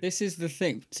used to do. This is the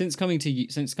thing. Since coming to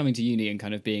uni and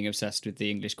kind of being obsessed with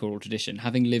the English choral tradition,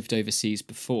 having lived overseas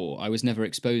before, I was never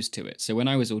exposed to it. So when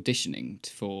I was auditioning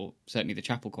for certainly the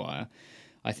chapel choir,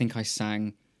 I think I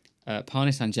sang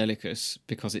Panis Angelicus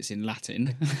because it's in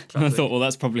Latin. And I thought, well,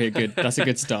 that's a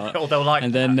good start. Oh, they'll like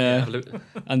and then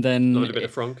and then A little bit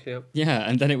of Frank, yeah. Yeah,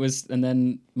 and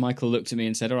then Michael looked at me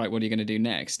and said, "All right, what are you going to do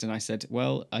next?" And I said,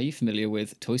 "Well, are you familiar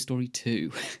with Toy Story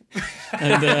 2?"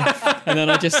 and then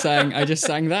I just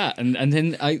sang that, and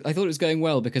then I thought it was going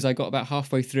well because I got about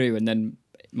halfway through, and then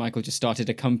Michael just started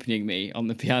accompanying me on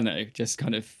the piano, just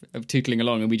kind of tootling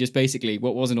along, and we just basically,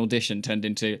 what was an audition turned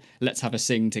into let's have a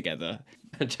sing together.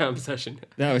 A jam session.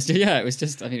 It was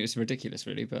just, I mean, it was ridiculous,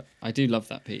 really, but I do love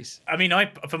that piece. I mean,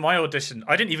 for my audition,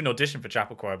 I didn't even audition for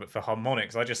chapel choir, but for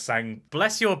harmonics, I just sang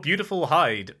 "Bless Your Beautiful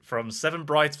Hide" from Seven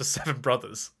Brides for Seven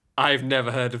Brothers. I've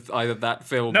never heard of either that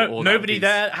film or nobody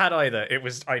that there had either.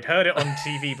 I'd heard it on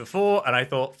TV before, and I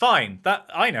thought, fine,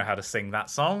 I know how to sing that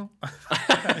song.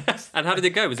 And how did it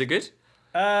go? Was it good?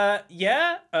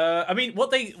 Yeah. I mean,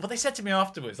 what they said to me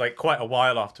afterwards, like quite a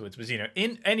while afterwards, was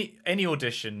in any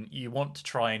audition, you want to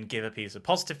try and give a piece of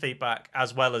positive feedback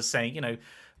as well as saying,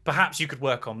 perhaps you could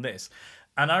work on this.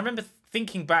 And I remember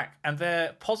thinking back, and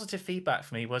their positive feedback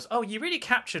for me was, "Oh, you really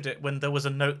captured it when there was a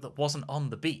note that wasn't on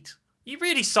the beat. You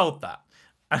really sold that."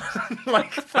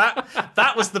 Like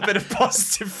that was the bit of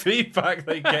positive feedback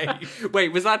they gave.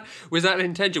 Wait, was that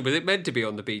intentional? Was it meant to be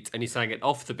on the beat and you sang it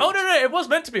off the beat? Oh no, it was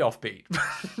meant to be offbeat.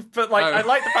 But I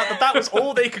like the fact that was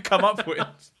all they could come up with.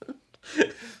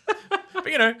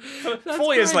 But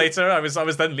 4 years later, I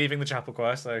was then leaving the chapel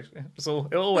choir, so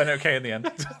it all went okay in the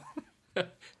end.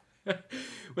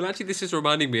 Well, actually, this is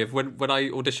reminding me of when I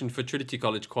auditioned for Trinity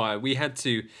College Choir.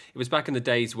 It was back in the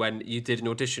days when you did an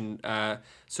audition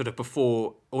sort of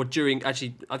before or during,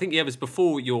 actually, I think it was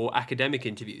before your academic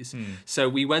interviews. So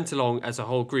we went along as a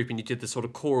whole group and you did the sort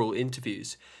of choral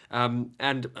interviews and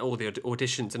all the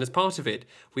auditions. And as part of it,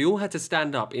 we all had to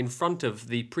stand up in front of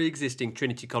the pre-existing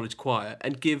Trinity College Choir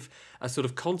and give a sort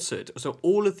of concert. So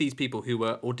all of these people who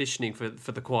were auditioning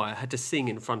for the choir had to sing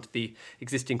in front of the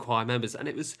existing choir members. And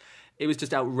it was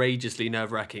just outrageously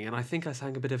nerve-wracking, and I think I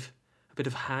sang a bit of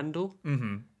Handel.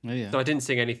 Mm-hmm. Oh, yeah. So I didn't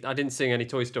sing any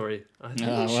Toy Story. I think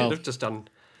I should have just done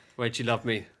 "Where'd You Love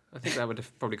Me." I think that would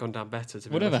have probably gone down better.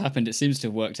 Whatever happened, it seems to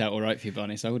have worked out all right for you,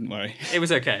 Barney. So I wouldn't worry. It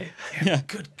was okay. Yeah.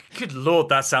 Good lord,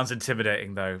 that sounds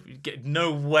intimidating though.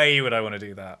 No way would I want to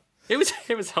do that. It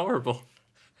was horrible.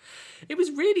 It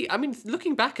was really, I mean,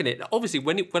 looking back at it, obviously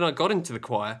when I got into the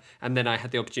choir and then I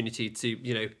had the opportunity to,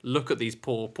 you know, look at these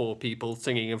poor people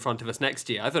singing in front of us next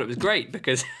year, I thought it was great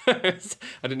because I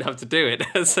didn't have to do it.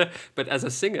 But as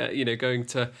a singer, you know, going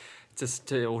to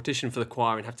audition for the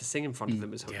choir and have to sing in front of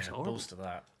them was horrible. Balls to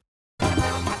that.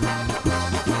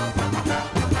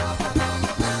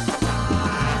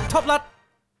 Top lad.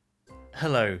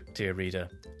 Hello, dear reader,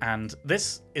 and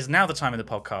this is now the time in the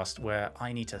podcast where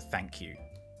I need to thank you.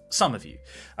 Some of you.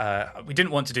 We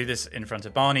didn't want to do this in front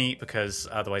of Barney because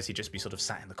otherwise he'd just be sort of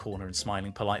sat in the corner and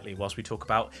smiling politely whilst we talk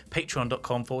about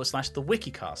patreon.com/the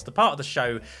Wikicast, the part of the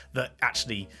show that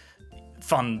actually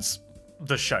funds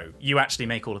the show. You actually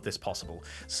make all of this possible.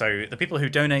 So the people who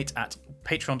donate at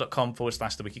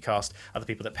patreon.com/the Wikicast are the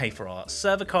people that pay for our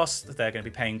server costs. They're going to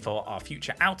be paying for our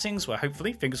future outings where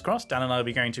hopefully, fingers crossed, Dan and I will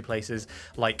be going to places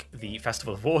like the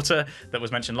Festival of Water that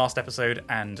was mentioned last episode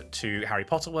and to Harry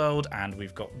Potter World, and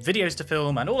we've got videos to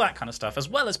film and all that kind of stuff, as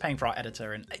well as paying for our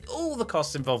editor and all the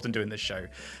costs involved in doing this show.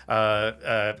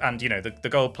 And, you know, the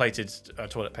gold-plated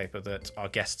toilet paper that our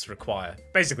guests require.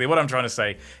 Basically, what I'm trying to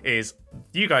say is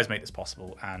you guys make this possible,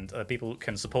 and people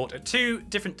can support at two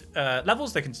different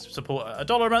levels. They can support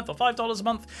 $1 a month or $5 a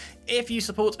month. If you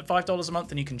support at $5 a month,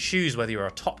 then you can choose whether you're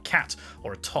a top cat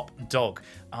or a top dog.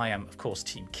 I am, of course,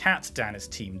 Team Cat. Dan is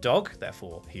Team Dog,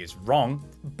 therefore he is wrong.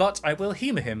 But I will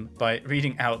humour him by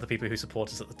reading out the people who support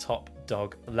us at the top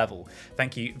dog level.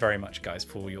 Thank you very much, guys,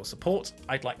 for your support.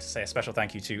 I'd like to say a special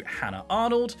thank you to Hannah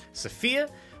Arnold, Sophia,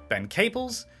 Ben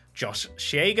Caples, Josh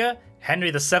Shiega,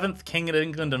 Henry VII, King of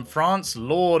England and France,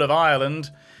 Lord of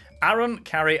Ireland, Aaron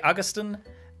Carey Augustin,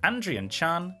 Andrian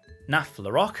Chan, Naf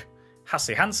Larocque, Hasse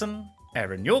Hansen,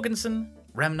 Aaron Jorgensen,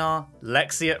 Remnar,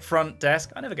 Lexi at Front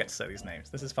Desk. I never get to say these names.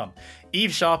 This is fun.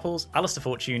 Eve Sharples, Alistair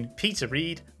Fortune, Peter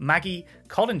Reed, Maggie,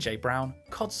 Colin J. Brown,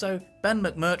 Codso, Ben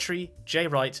McMurtry, Jay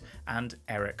Wright, and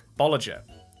Eric Bolliger.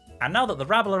 And now that the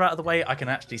rabble are out of the way, I can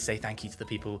actually say thank you to the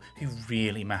people who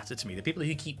really matter to me, the people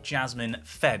who keep Jasmine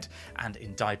fed and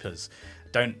in diapers.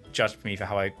 Don't judge me for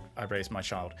how I raised my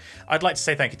child. I'd like to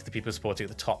say thank you to the people supporting at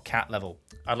the top cat level.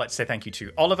 I'd like to say thank you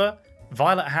to Oliver,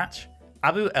 Violet Hatch,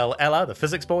 Abu El Ella, the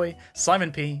physics boy,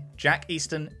 Simon P, Jack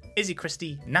Easton, Izzy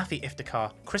Christie, Nafi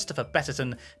Iftikhar, Christopher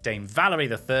Betterton, Dame Valerie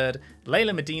III,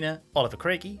 Layla Medina, Oliver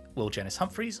Craigie, Will Janice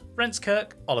Humphreys, Rents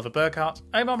Kirk, Oliver Burkhart,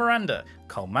 Omar Miranda,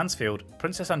 Cole Mansfield,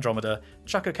 Princess Andromeda,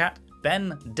 Choco Cat,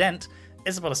 Ben Dent,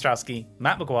 Isabella Strowski,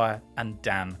 Matt McGuire, and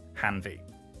Dan Hanvey.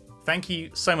 Thank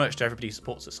you so much to everybody who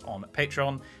supports us on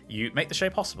Patreon. You make the show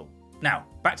possible. Now,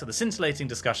 back to the scintillating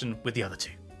discussion with the other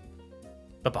two.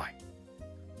 Bye-bye.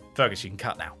 Fergus, you can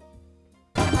cut now.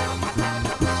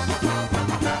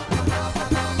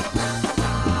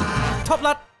 Top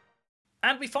lad!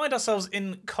 And we find ourselves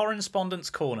in Correspondence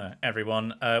Corner,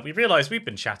 everyone. We realise we've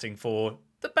been chatting for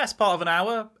the best part of an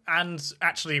hour, and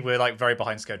actually we're like very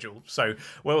behind schedule. So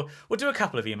we'll do a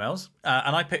couple of emails,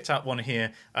 and I picked out one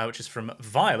here, which is from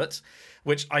Violet,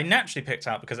 which I naturally picked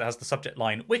out because it has the subject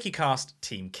line, Wikicast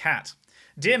Team Cat.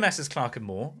 Dear Messrs. Clark and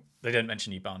Moore, they don't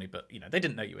mention you, Barney, but you know they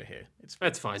didn't know you were here. It's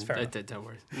fine. Don't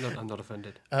worry. I'm not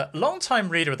offended. Long-time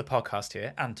reader of the podcast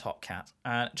here and Top Cat.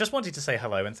 Just wanted to say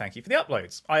hello and thank you for the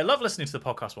uploads. I love listening to the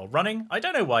podcast while running. I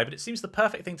don't know why, but it seems the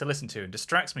perfect thing to listen to and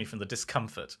distracts me from the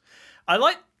discomfort. I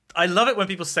love it when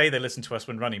people say they listen to us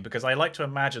when running because I like to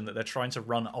imagine that they're trying to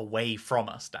run away from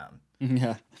us, Dan.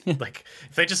 Yeah. Like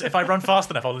if I run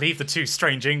fast enough, I'll leave the two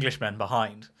strange Englishmen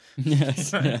behind.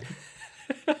 Yes. Yeah.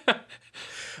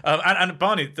 And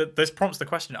Barney, this prompts the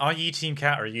question: are you Team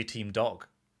Cat or are you Team Dog?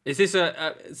 Is this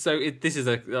this is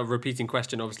a repeating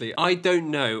question? Obviously, I don't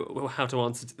know how to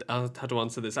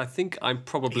answer this. I think I'm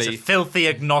probably He's a filthy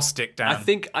agnostic, Dan. I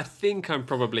think I'm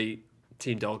probably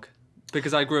Team Dog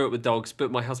because I grew up with dogs,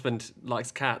 but my husband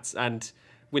likes cats, and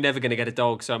we're never going to get a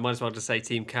dog, so I might as well just say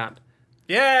Team Cat.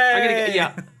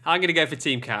 Yeah. I'm gonna go for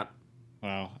Team Cat.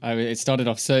 Wow, I mean, it started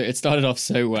off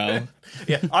so well.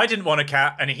 Yeah, I didn't want a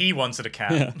cat, and he wanted a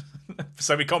cat, yeah.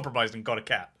 So we compromised and got a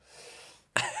cat.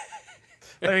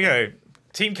 There we go,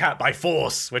 Team Cat by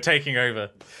force. We're taking over.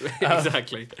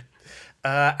 Exactly.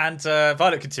 And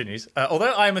Violet continues.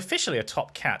 Although I am officially a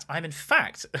top cat, I'm in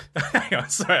fact. Hang on,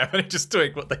 sorry, I'm only just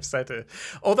doing what they've said here.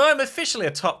 Although I'm officially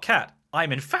a top cat,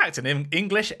 I'm in fact an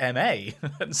English MA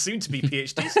and soon to be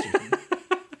PhD student.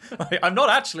 I'm not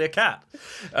actually a cat,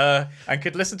 and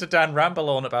could listen to Dan ramble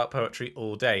on about poetry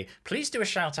all day. Please do a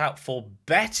shout out for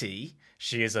Betty.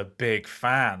 She is a big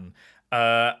fan.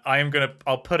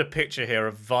 I'll put a picture here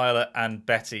of Violet and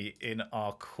Betty in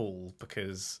our call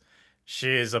because she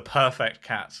is a perfect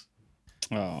cat.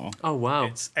 Oh wow!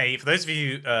 For those of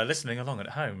you listening along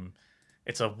at home,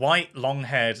 It's a white,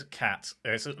 long-haired cat.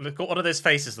 It's got one of those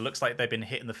faces that looks like they've been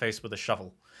hit in the face with a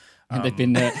shovel. And they've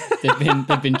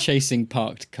been chasing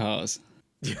parked cars.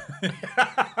 I've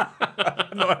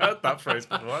not heard that phrase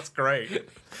before. That's great.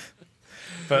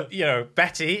 But,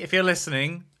 Betty, if you're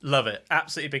listening, love it.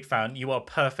 Absolutely big fan. You are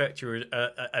perfect. You're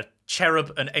a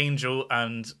cherub, an angel,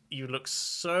 and you look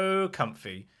so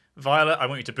comfy. Violet, I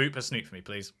want you to boot per snoot for me,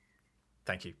 please.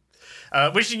 Thank you.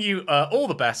 Wishing you all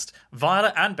the best.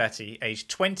 Violet and Betty, aged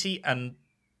 20 and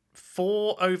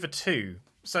 4/2.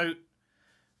 So...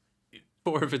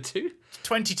 4/2?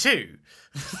 22.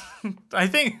 I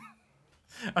think...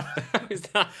 Is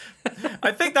that...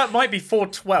 I think that might be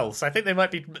 4/12. I think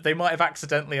they might have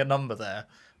accidentally a number there.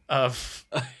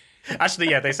 Actually,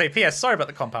 yeah, they say, P.S. Sorry about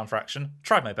the compound fraction.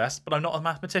 Tried my best, but I'm not a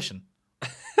mathematician.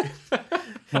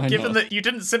 Given that you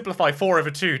didn't simplify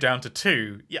 4/2 down to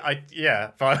 2,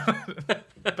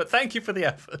 but thank you for the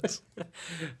effort.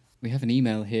 We have an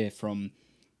email here from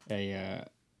a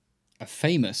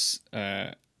famous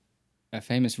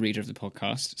reader of the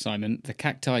podcast, Simon, the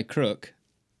Cacti Crook.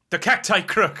 The Cacti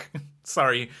Crook.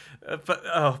 Sorry,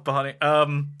 Barney.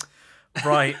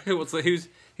 Right. Who's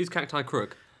Cacti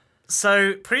Crook?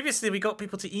 So previously we got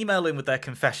people to email in with their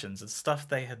confessions and stuff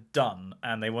they had done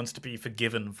and they wanted to be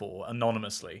forgiven for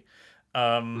anonymously.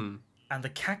 And the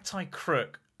Cacti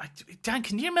Crook, Dan,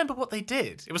 can you remember what they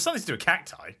did? It was something to do with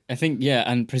cacti. I think, yeah,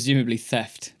 and presumably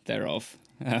theft thereof.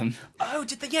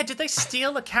 Did they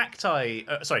steal a cacti?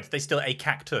 Did they steal a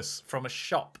cactus from a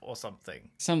shop or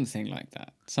something? Something like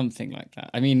that.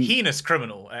 I mean, heinous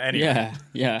criminal. Anyway.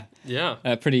 Yeah.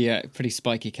 Pretty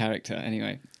spiky character.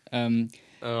 Anyway. Go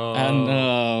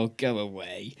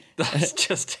away. That's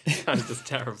just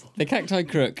terrible. The Cacti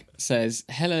Crook says,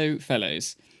 "Hello,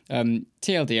 fellows.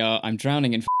 TLDR, I'm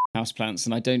drowning in houseplants,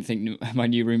 and I don't think my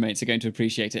new roommates are going to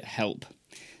appreciate it. Help."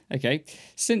 Okay.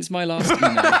 Since my last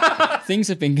email, things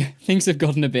have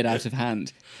gotten a bit out of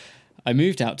hand. I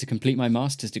moved out to complete my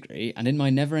master's degree, and in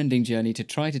my never-ending journey to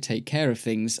try to take care of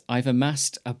things, I've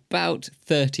amassed about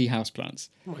 30 houseplants.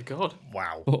 Oh my god.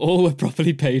 Wow. All were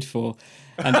properly paid for,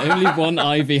 and only one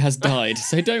ivy has died,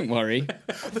 so don't worry.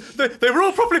 They were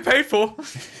all properly paid for.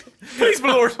 Please,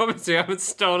 my lord. Promise you I haven't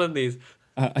stolen these.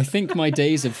 I think my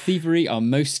days of thievery are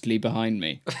mostly behind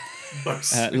me.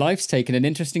 Life's taken an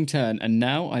interesting turn, and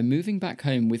now I'm moving back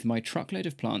home with my truckload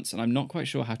of plants, and I'm not quite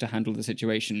sure how to handle the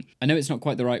situation. I know it's not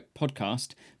quite the right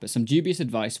podcast, but some dubious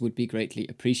advice would be greatly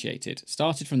appreciated.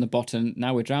 Started from the bottom,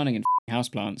 now we're drowning in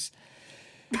houseplants.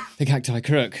 The Cacti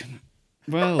Crook.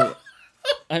 Well,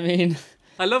 I mean...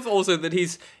 I love also that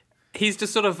he's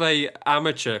just sort of a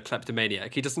amateur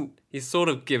kleptomaniac. He's sort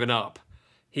of given up.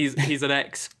 He's an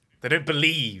ex... They don't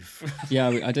believe. Yeah,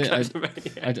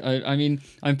 I mean,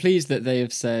 I'm pleased that they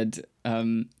have said,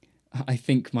 I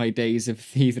think my days of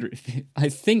thievery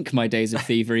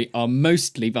are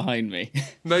mostly behind me.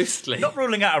 Mostly. Not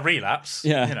ruling out a relapse.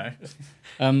 Yeah.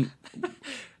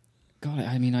 God,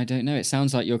 I mean, I don't know. It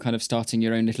sounds like you're kind of starting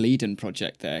your own little Eden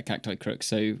project there, Cacti Crook,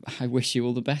 so I wish you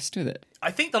all the best with it.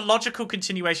 I think the logical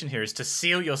continuation here is to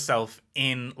seal yourself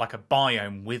in like a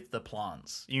biome with the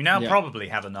plants. You now probably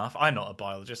have enough. I'm not a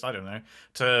biologist, I don't know,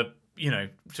 to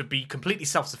be completely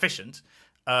self-sufficient.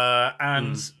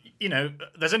 There's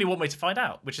only one way to find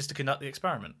out, which is to conduct the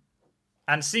experiment.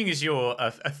 And seeing as you're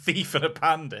a thief and a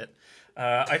bandit,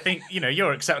 I think,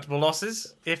 you're acceptable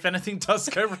losses if anything does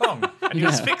go wrong and you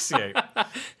asphyxiate.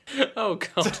 Oh,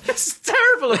 God. That's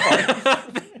terrible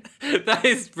advice. That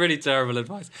is pretty terrible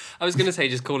advice. I was going to say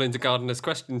just call into Gardener's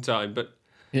Question Time, but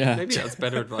maybe that's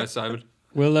better advice, Simon.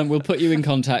 We'll put you in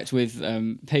contact with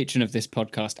patron of this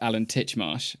podcast, Alan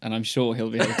Titchmarsh, and I'm sure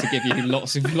he'll be able to give you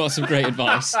lots of great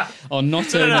advice on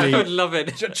not only... I would love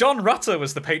it. John Rutter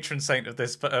was the patron saint of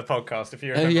this podcast, if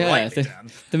you remember rightly, Dan.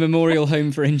 The Memorial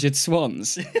Home for Injured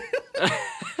Swans.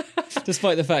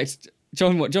 Despite the fact...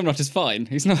 John Rutter's fine.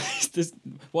 He's not.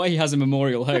 Why he has a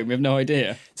memorial home, we have no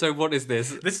idea. So what is this?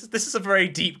 This is a very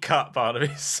deep cut,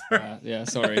 Barnaby. Yeah,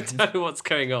 sorry. I don't know what's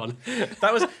going on.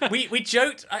 That was we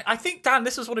joked. I think, Dan,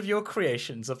 this was one of your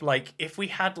creations of like if we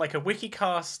had like a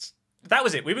Wikicast. That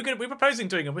was it. We were proposing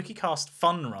doing a Wikicast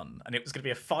fun run, and it was going to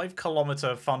be a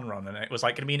 5-kilometer fun run, and it was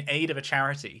like going to be in aid of a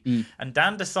charity. And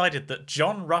Dan decided that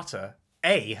John Rutter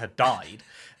A had died,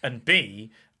 and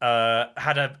B.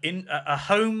 Had a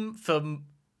home for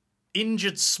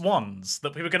injured swans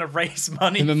that we were going to raise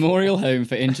money for. The Memorial Home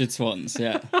for Injured Swans,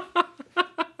 yeah.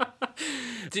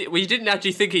 Well, you didn't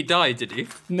actually think he died, did you?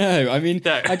 No, I mean,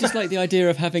 no. I just like the idea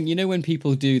of having, when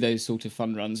people do those sort of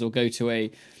fun runs or go to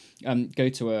a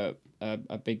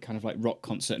big kind of like rock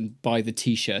concert and buy the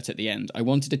T-shirt at the end. I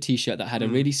wanted a T-shirt that had a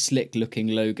really slick looking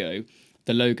logo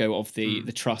the logo of the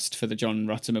trust for the John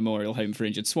Rutter Memorial Home for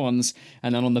Injured Swans,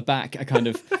 and then on the back a kind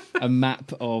of a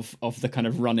map of the kind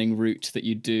of running route that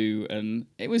you do, and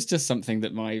it was just something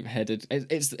that my head had.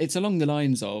 It's along the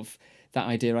lines of that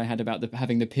idea I had about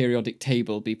having the periodic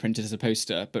table be printed as a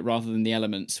poster, but rather than the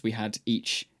elements, we had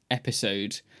each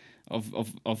episode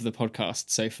of the podcast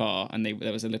so far, and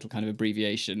there was a little kind of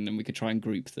abbreviation, and we could try and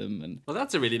group them. And Well,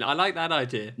 that's I like that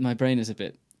idea. my brain is a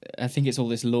bit. I think it's all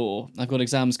this lore. I've got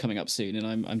exams coming up soon,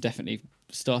 and I'm definitely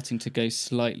starting to go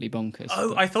slightly bonkers.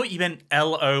 Oh, I thought you meant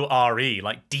LORE,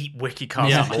 like deep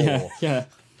Wikicast lore. Yeah.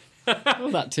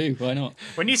 Well, that too. Why not?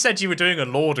 When you said you were doing a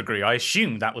law degree, I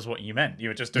assumed that was what you meant. You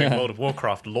were just doing Yeah. World of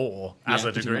Warcraft lore as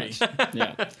a pretty degree. much.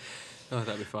 Yeah. Oh,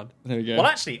 that'd be fun. There we go. Well,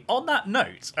 actually, on that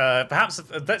note, perhaps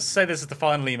let's say this is the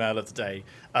final email of the day.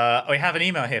 We have an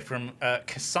email here from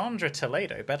Cassandra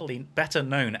Toledo, better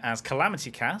known as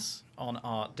Calamity Cass, on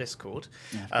our Discord.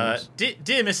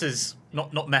 Dear Mrs.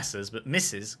 Not Messrs, but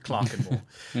Mrs. Clarkenmore,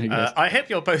 I hope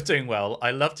you're both doing well.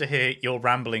 I love to hear your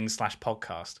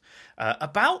ramblings/podcast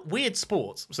about weird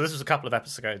sports. So this was a couple of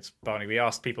episodes, Barney. We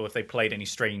asked people if they played any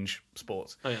strange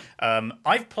sports. Oh, yeah.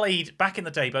 I've played back in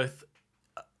the day both.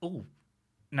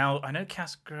 Now, I know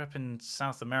Cass grew up in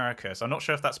South America, so I'm not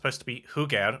sure if that's supposed to be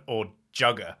jugar or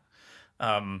jugger.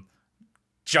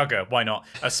 Jugger, why not?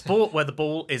 A sport where the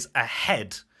ball is a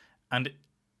head, and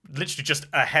literally just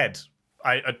a head.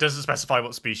 It doesn't specify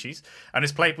what species, and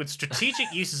is played with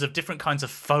strategic uses of different kinds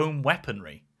of foam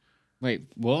weaponry. Wait,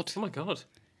 what? Oh my god.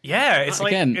 Yeah, it's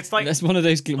like Again, it's like that's one of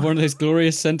those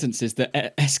glorious sentences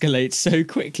that escalates so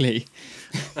quickly.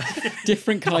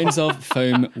 Different kinds of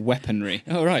foam weaponry.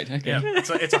 Oh right, okay. yeah,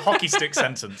 it's a hockey stick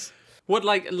sentence. What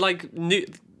like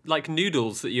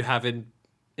noodles that you have in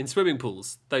swimming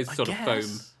pools? Those sort of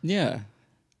foam. Yeah.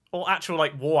 Or actual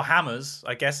like war hammers,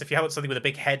 I guess, if you have something with a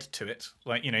big head to it.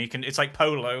 Like, you can it's like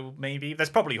polo, maybe. There's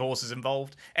probably horses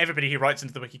involved. Everybody who writes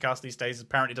into the Wikicast these days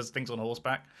apparently does things on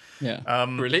horseback. Yeah.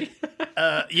 Really?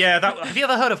 Yeah, have you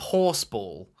ever heard of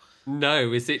horseball?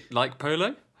 No, is it like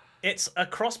polo? It's a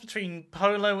cross between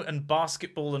polo and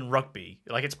basketball and rugby.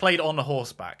 Like, it's played on a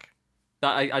horseback.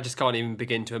 I just can't even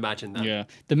begin to imagine that. Yeah.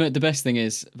 The best thing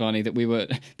is, Varney, that we were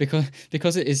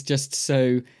because it is just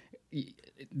so.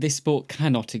 This sport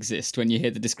cannot exist when you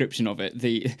hear the description of it.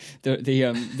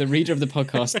 The reader of the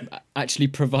podcast actually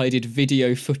provided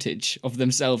video footage of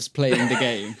themselves playing the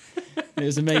game. It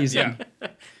was amazing. Yeah.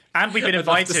 And we've been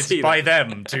invited by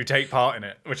them to take part in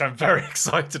it, which I'm very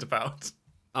excited about.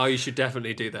 Oh, you should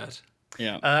definitely do that.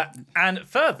 Yeah. And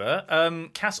further,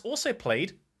 Cass also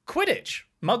played Quidditch,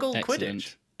 Muggle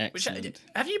Quidditch. Excellent.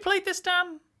 Have you played this,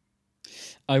 Dan?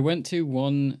 I went to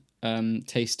one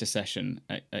taster session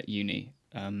at uni.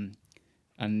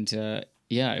 Yeah,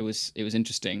 it was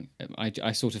interesting.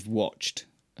 I sort of watched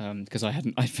because I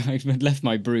had left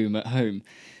my broom at home.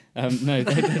 No,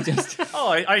 they just. Oh,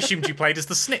 I assumed you played as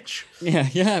the Snitch.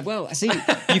 Yeah. Well, see,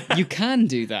 you can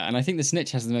do that, and I think the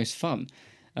Snitch has the most fun.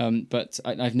 But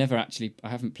I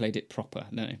haven't played it proper.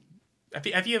 No.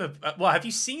 Have you ever? Have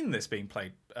you seen this being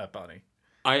played, Barney?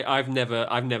 I've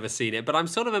never seen it, but I'm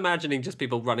sort of imagining just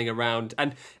people running around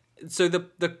and. So the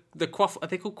quaff, are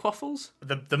they called quaffles?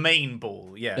 The main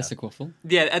ball, yeah. That's a quaffle.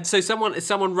 Yeah, and so someone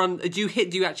run. Do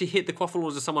you actually hit the quaffle,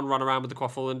 or does someone run around with the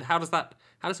quaffle? And how does it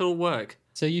all work?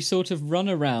 So you sort of run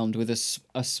around with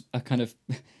a kind of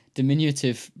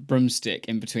diminutive broomstick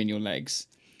in between your legs,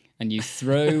 and you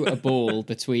throw a ball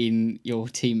between your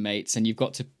teammates, and you've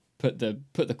got to put the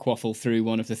quaffle through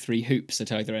one of the three hoops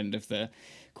at either end of the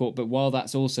court. But while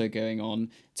that's also going on,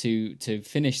 to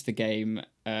finish the game,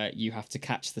 you have to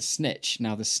catch the Snitch.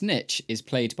 Now, the Snitch is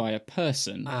played by a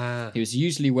person who's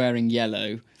usually wearing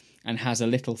yellow and has a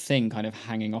little thing kind of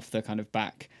hanging off the kind of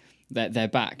back, their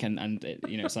back, and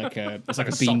it's like a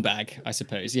beanbag, I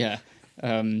suppose. Yeah.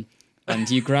 And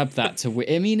you grab that to win.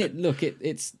 I mean,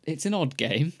 it's an odd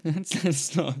game.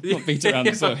 Let's not beat around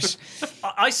the bush.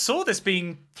 I saw this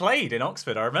being played in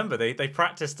Oxford. I remember they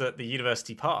practiced at the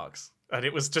university parks. And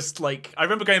it was just like, I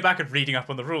remember going back and reading up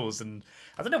on the rules, and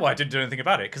I don't know why I didn't do anything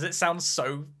about it, because it sounds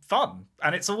so fun.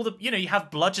 And it's all you have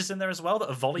bludgers in there as well that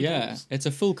are volleyballs. Yeah, it's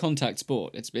a full contact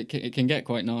sport. It can get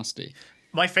quite nasty.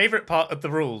 My favourite part of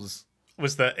the rules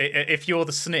was that if you're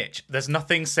the Snitch, there's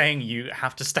nothing saying you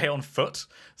have to stay on foot.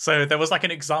 So there was like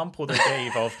an example they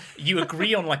gave of, you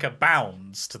agree on like a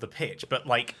bounds to the pitch, but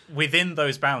like within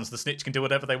those bounds, the Snitch can do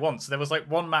whatever they want. So there was like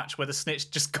one match where the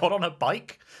Snitch just got on a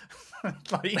bike.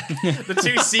 Like the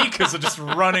two seekers are just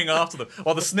running after them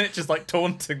while the Snitch is like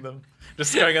taunting them,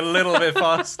 just going a little bit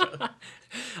faster.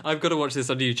 I've got to watch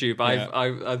this on YouTube.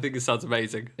 I think it sounds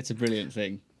amazing. It's a brilliant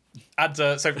thing. And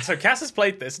so Cass has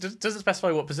played this. Doesn't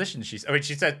specify what position she's. I mean,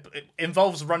 she said it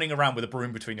involves running around with a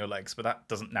broom between your legs, but that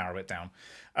doesn't narrow it down.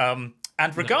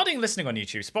 And regarding listening on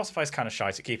YouTube, Spotify's kind of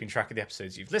shite at keeping track of the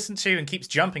episodes you've listened to and keeps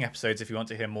jumping episodes if you want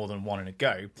to hear more than one in a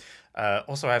go.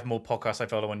 Also, I have more podcasts I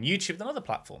follow on YouTube than other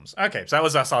platforms. Okay, so that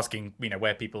was us asking,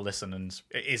 where people listen, and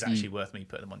it is actually worth me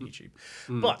putting them on YouTube.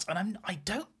 But, and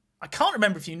I can't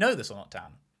remember if you know this or not,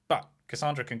 Dan, but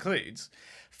Cassandra concludes,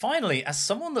 finally, as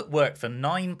someone that worked for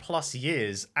 9+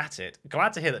 years at it,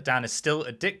 glad to hear that Dan is still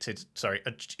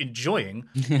enjoying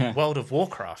World of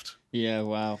Warcraft. Yeah,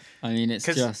 wow. I mean, it's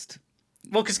just...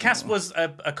 Well, because Cass was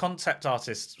a concept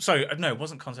artist. So, no, it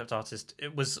wasn't concept artist.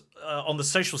 It was on the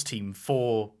socials team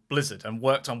for Blizzard and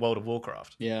worked on World of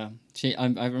Warcraft. Yeah. I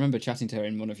remember chatting to her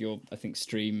in one of your, I think,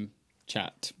 stream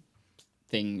chat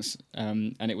things,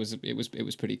 and it was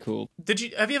pretty cool.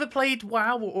 Have you ever played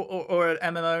WoW or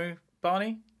an MMO,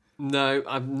 Barney? No,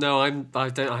 I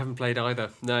haven't played either.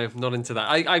 No, not into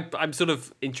that. I'm sort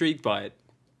of intrigued by it,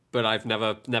 but I've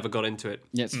never got into it.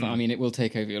 Yeah, it's fun. I mean, it will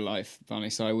take over your life, Barney.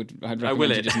 So I'd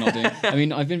recommend you just not doing. I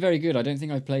mean, I've been very good. I don't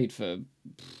think I've played for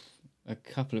a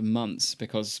couple of months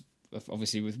because of,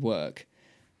 obviously with work.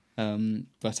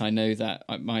 But I know that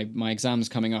my exams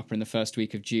coming up are in the first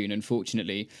week of June.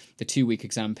 Unfortunately, the 2-week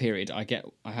exam period, I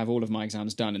have all of my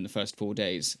exams done in the first 4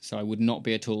 days. So I would not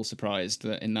be at all surprised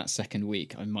that in that second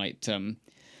week I might kind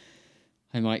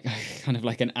of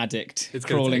like an addict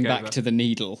crawling back to the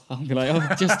needle. I'll be like,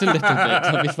 oh, just a little bit,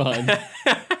 I'll be fine.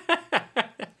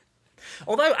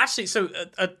 Although, actually, so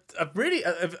a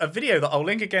video that I'll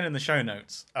link again in the show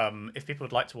notes, if people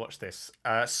would like to watch this.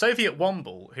 Soviet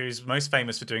Womble, who's most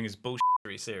famous for doing his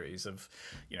bullshittery series of,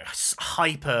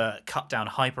 hyper cut down,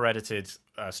 hyper edited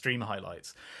stream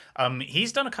highlights.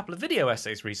 He's done a couple of video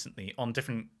essays recently on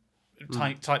different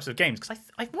types of games, because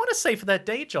I want to say for their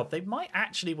day job they might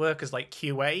actually work as like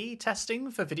QA testing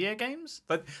for video games,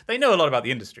 but they know a lot about the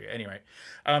industry anyway.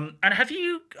 And have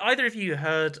you either of you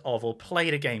heard of or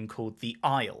played a game called The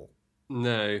Isle?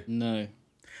 No.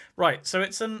 Right, so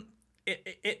it's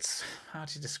how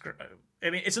do you describe?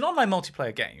 I mean, it's an online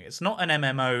multiplayer game. It's not an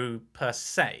MMO per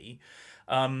se,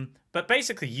 but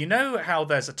basically, how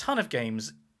there's a ton of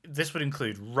games. This would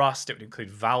include Rust. It would include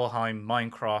Valheim,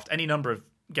 Minecraft, any number of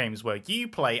games where you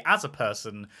play as a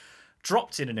person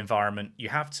dropped in an environment. You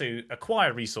have to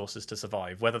acquire resources to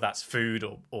survive, whether that's food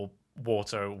or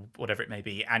water or whatever it may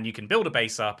be, and you can build a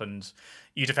base up and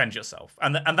you defend yourself,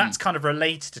 and that's kind of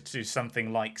related to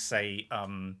something like, say,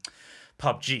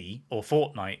 PUBG or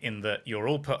Fortnite, in that you're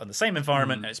all put in the same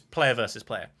environment and it's player versus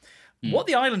player. What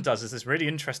the island does is this really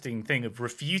interesting thing of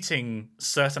refuting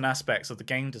certain aspects of the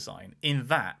game design, in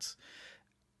that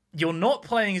you're not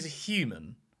playing as a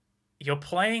human, you're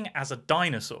playing as a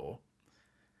dinosaur,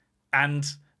 and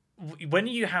when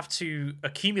you have to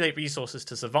accumulate resources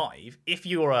to survive, if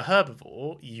you're a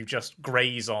herbivore, you just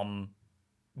graze on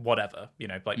whatever,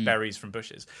 like berries from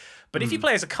bushes. But if you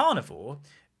play as a carnivore,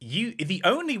 the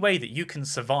only way that you can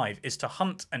survive is to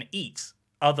hunt and eat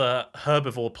other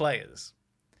herbivore players.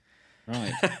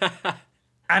 Right.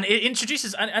 And it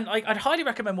introduces, and I'd highly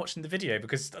recommend watching the video,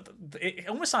 because it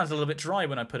almost sounds a little bit dry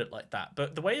when I put it like that.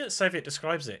 But the way that Soviet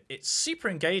describes it, it's super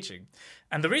engaging.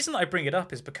 And the reason that I bring it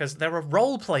up is because there are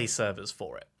role-play servers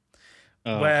for it.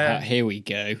 Oh, here we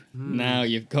go. Now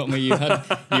you've got me. You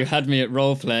had me at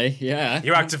roleplay. Yeah.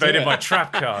 You activated my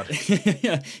trap card.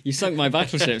 Yeah. You sunk my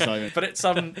battleship, Simon. But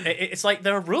it's like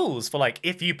there are rules for, like,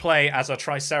 if you play as a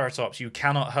Triceratops, you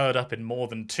cannot herd up in more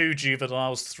than 2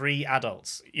 juveniles, 3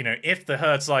 adults. If the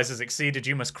herd size is exceeded,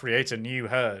 you must create a new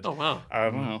herd. Oh wow.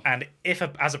 Wow. And if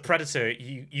as a predator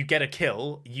you get a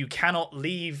kill, you cannot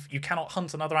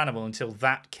hunt another animal until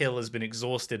that kill has been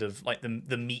exhausted of, like,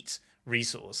 the meat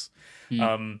resource.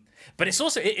 But it's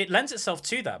also it lends itself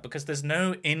to that, because there's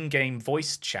no in-game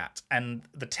voice chat, and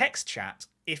the text chat,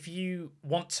 if you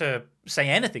want to say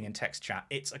anything in text chat,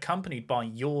 it's accompanied by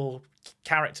your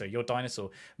character, your dinosaur,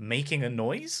 making a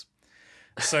noise.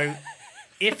 So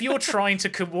if you're trying to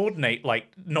coordinate,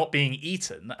 like, not being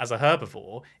eaten as a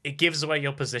herbivore, it gives away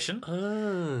your position.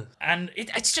 And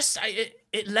it's just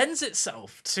it lends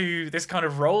itself to this kind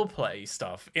of role play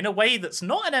stuff in a way that's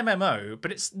not an MMO, but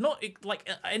it's not like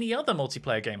any other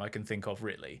multiplayer game I can think of,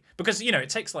 really. Because, it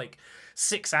takes like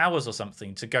 6 hours or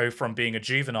something to go from being a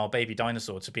juvenile baby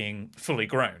dinosaur to being fully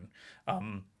grown.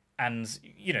 And, so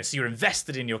you're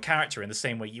invested in your character in the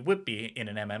same way you would be in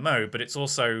an MMO, but it's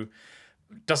also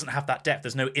doesn't have that depth.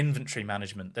 There's no inventory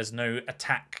management. There's no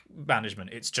attack management.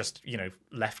 It's just,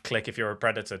 left click if you're a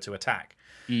predator to attack.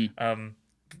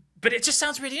 But it just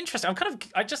sounds really interesting.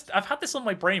 I've had this on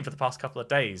my brain for the past couple of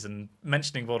days, and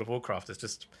mentioning World of Warcraft has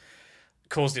just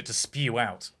caused it to spew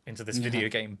out into this video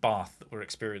game bath that we're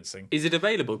experiencing. Is it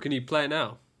available? Can you play it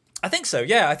now? I think so.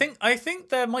 Yeah, I think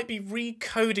there might be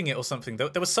recoding it or something. There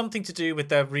was something to do with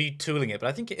their retooling it, but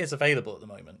I think it is available at the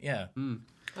moment. Yeah.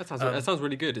 That sounds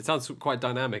really good. It sounds quite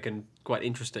dynamic and quite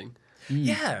interesting.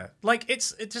 Yeah, like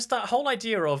it's just that whole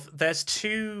idea of there's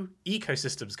two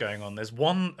ecosystems going on. There's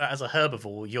one as a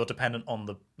herbivore, you're dependent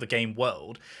on the game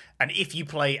world, and if you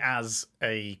play as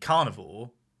a carnivore,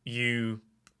 you're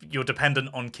dependent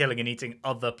on killing and eating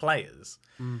other players.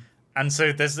 And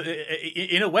so there's,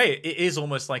 in a way, it is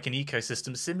almost like an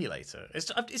ecosystem simulator.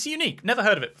 It's unique. Never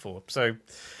heard of it before. So,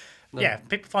 yeah,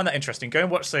 people find that interesting. Go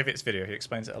and watch Soviet's video. He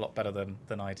explains it a lot better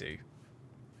than I do.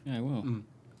 Yeah, I will.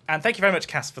 And thank you very much,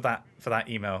 Cass, for that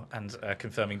email and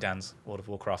confirming Dan's World of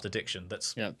Warcraft addiction.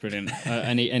 That's Brilliant.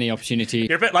 Any opportunity?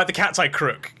 You're a bit like the cat's eye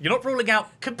crook. You're not ruling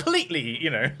out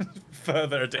completely,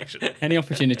 further addiction. Any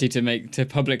opportunity to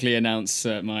publicly announce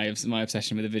my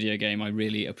obsession with a video game, I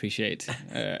really appreciate.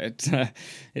 It's a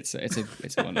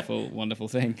wonderful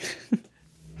thing.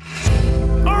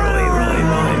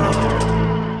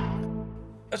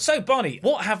 So, Barney,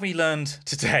 what have we learned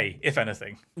today, if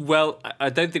anything? Well, I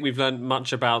don't think we've learned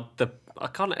much about the... I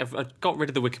got rid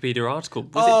of the Wikipedia article.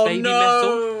 Was it Baby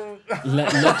Metal?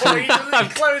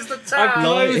 I've closed the tab. I've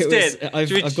closed it.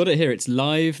 I've got it here. It's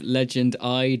Live Legend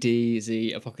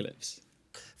IDZ Apocalypse.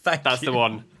 That's the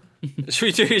one.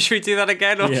 Should we do that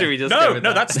again, or should we just No,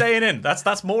 that's staying in.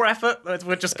 That's more effort.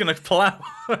 We're just gonna plow.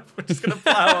 We're just gonna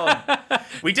plow on.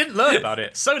 We didn't learn about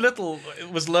it. So little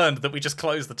was learned that we just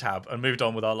closed the tab and moved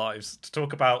on with our lives to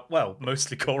talk about, well,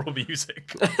 mostly choral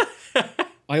music.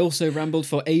 I also rambled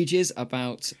for ages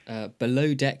about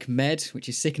Below Deck Med, which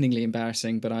is sickeningly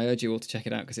embarrassing, but I urge you all to check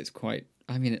it out because it's quite...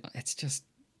 I mean,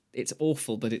 it's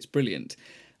awful, but it's brilliant.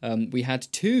 We had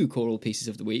two choral pieces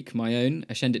of the week, my own,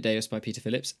 Ascendit Deus by Peter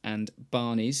Phillips, and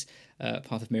Barney's,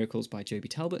 Path of Miracles by Joby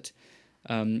Talbot.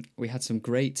 We had some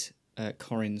great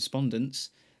correspondence,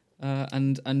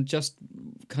 and just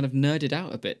kind of nerded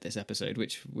out a bit this episode,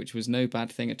 which was no bad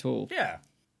thing at all. Yeah.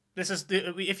 This is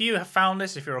if you have found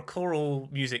this, if you're a choral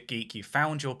music geek, you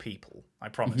found your people. I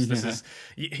promise. This is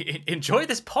enjoy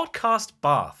this podcast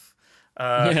bath.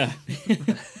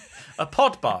 A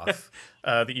pod bath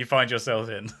that you find yourself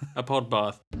in. A pod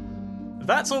bath.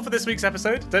 That's all for this week's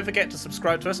episode. Don't forget to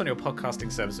subscribe to us on your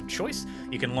podcasting service of choice.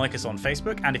 You can like us on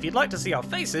Facebook, and if you'd like to see our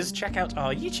faces, check out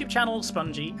our YouTube channel,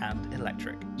 Spongy and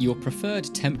Electric. Your preferred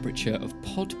temperature of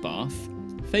pod bath,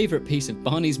 favourite piece of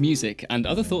Barney's music, and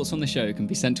other thoughts on the show can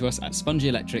be sent to us at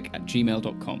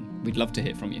spongyelectric@gmail.com. We'd love to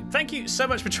hear from you. Thank you so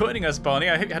much for joining us, Barney.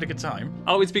 I hope you had a good time.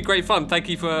 Oh, it's been great fun. Thank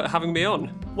you for having me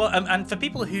on. Well, and for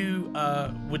people who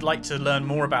would like to learn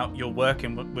more about your work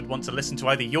and would want to listen to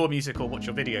either your music or watch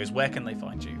your videos, where can they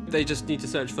find you? They just need to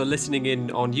search for Listening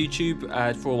In on YouTube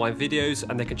for all my videos,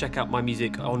 and they can check out my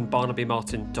music on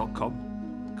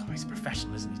barnabymartin.com. God, he's a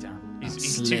professional, isn't he, Dan?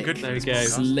 He's Slick. too good for There this we go.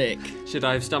 podcast. Slick. Should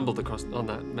I have stumbled across on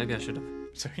that? Maybe I should have.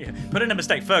 So, yeah. Put in a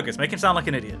mistake, Fergus. Make him sound like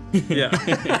an idiot. Yeah.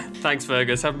 Thanks,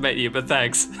 Fergus. Haven't met you, but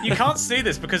thanks. You can't see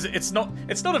this because it's not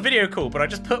a video call, but I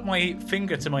just put my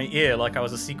finger to my ear like I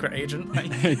was a secret agent.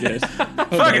 Good.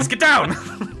 Fergus, get down!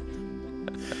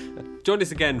 Join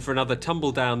us again for another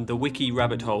tumble down the wiki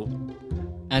rabbit hole.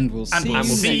 And we'll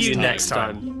see you you next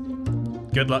time.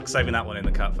 Good luck saving that one in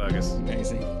the cut, Fergus.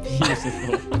 Amazing.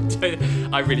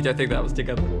 Beautiful. I really don't think that was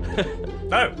together.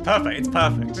 No, perfect. It's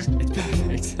perfect.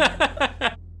 It's perfect.